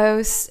few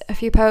posts.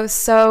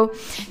 So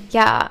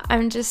yeah,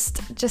 I'm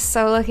just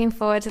so looking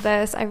forward to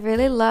this. I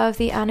really love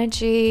the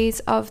energies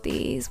of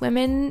these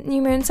women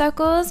new moon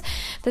circles.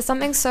 There's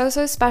something so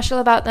special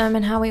about them,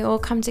 and how we all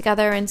come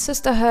together in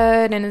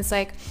sisterhood, and it's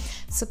like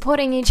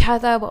supporting each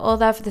other. We're all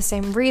there for the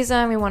same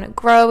reason. We want to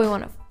grow, we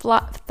want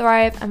to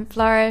thrive and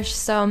flourish.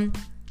 So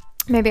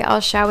maybe I'll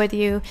share with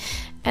you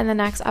in the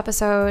next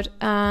episode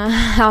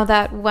how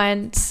that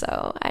went.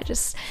 So I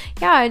just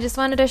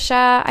wanted to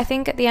share. I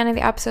think at the end of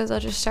the episodes I'll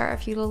just share a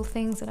few little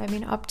things that I've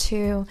been up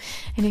to,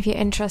 and if you're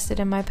interested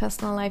in my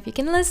personal life, you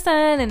can listen,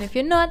 and if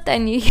you're not,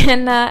 then you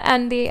can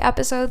end the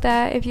episode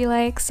there if you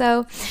like.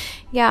 So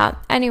yeah,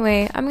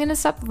 anyway, I'm gonna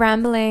stop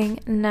rambling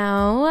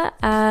now.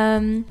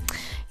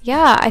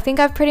 Yeah, I think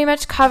I've pretty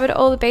much covered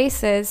all the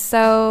bases.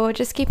 So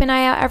just keep an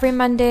eye out every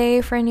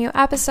Monday for a new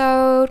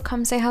episode.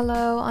 Come say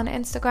hello on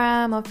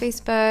Instagram or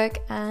Facebook,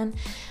 and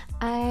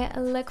I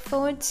look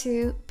forward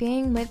to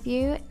being with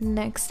you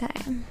next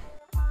time.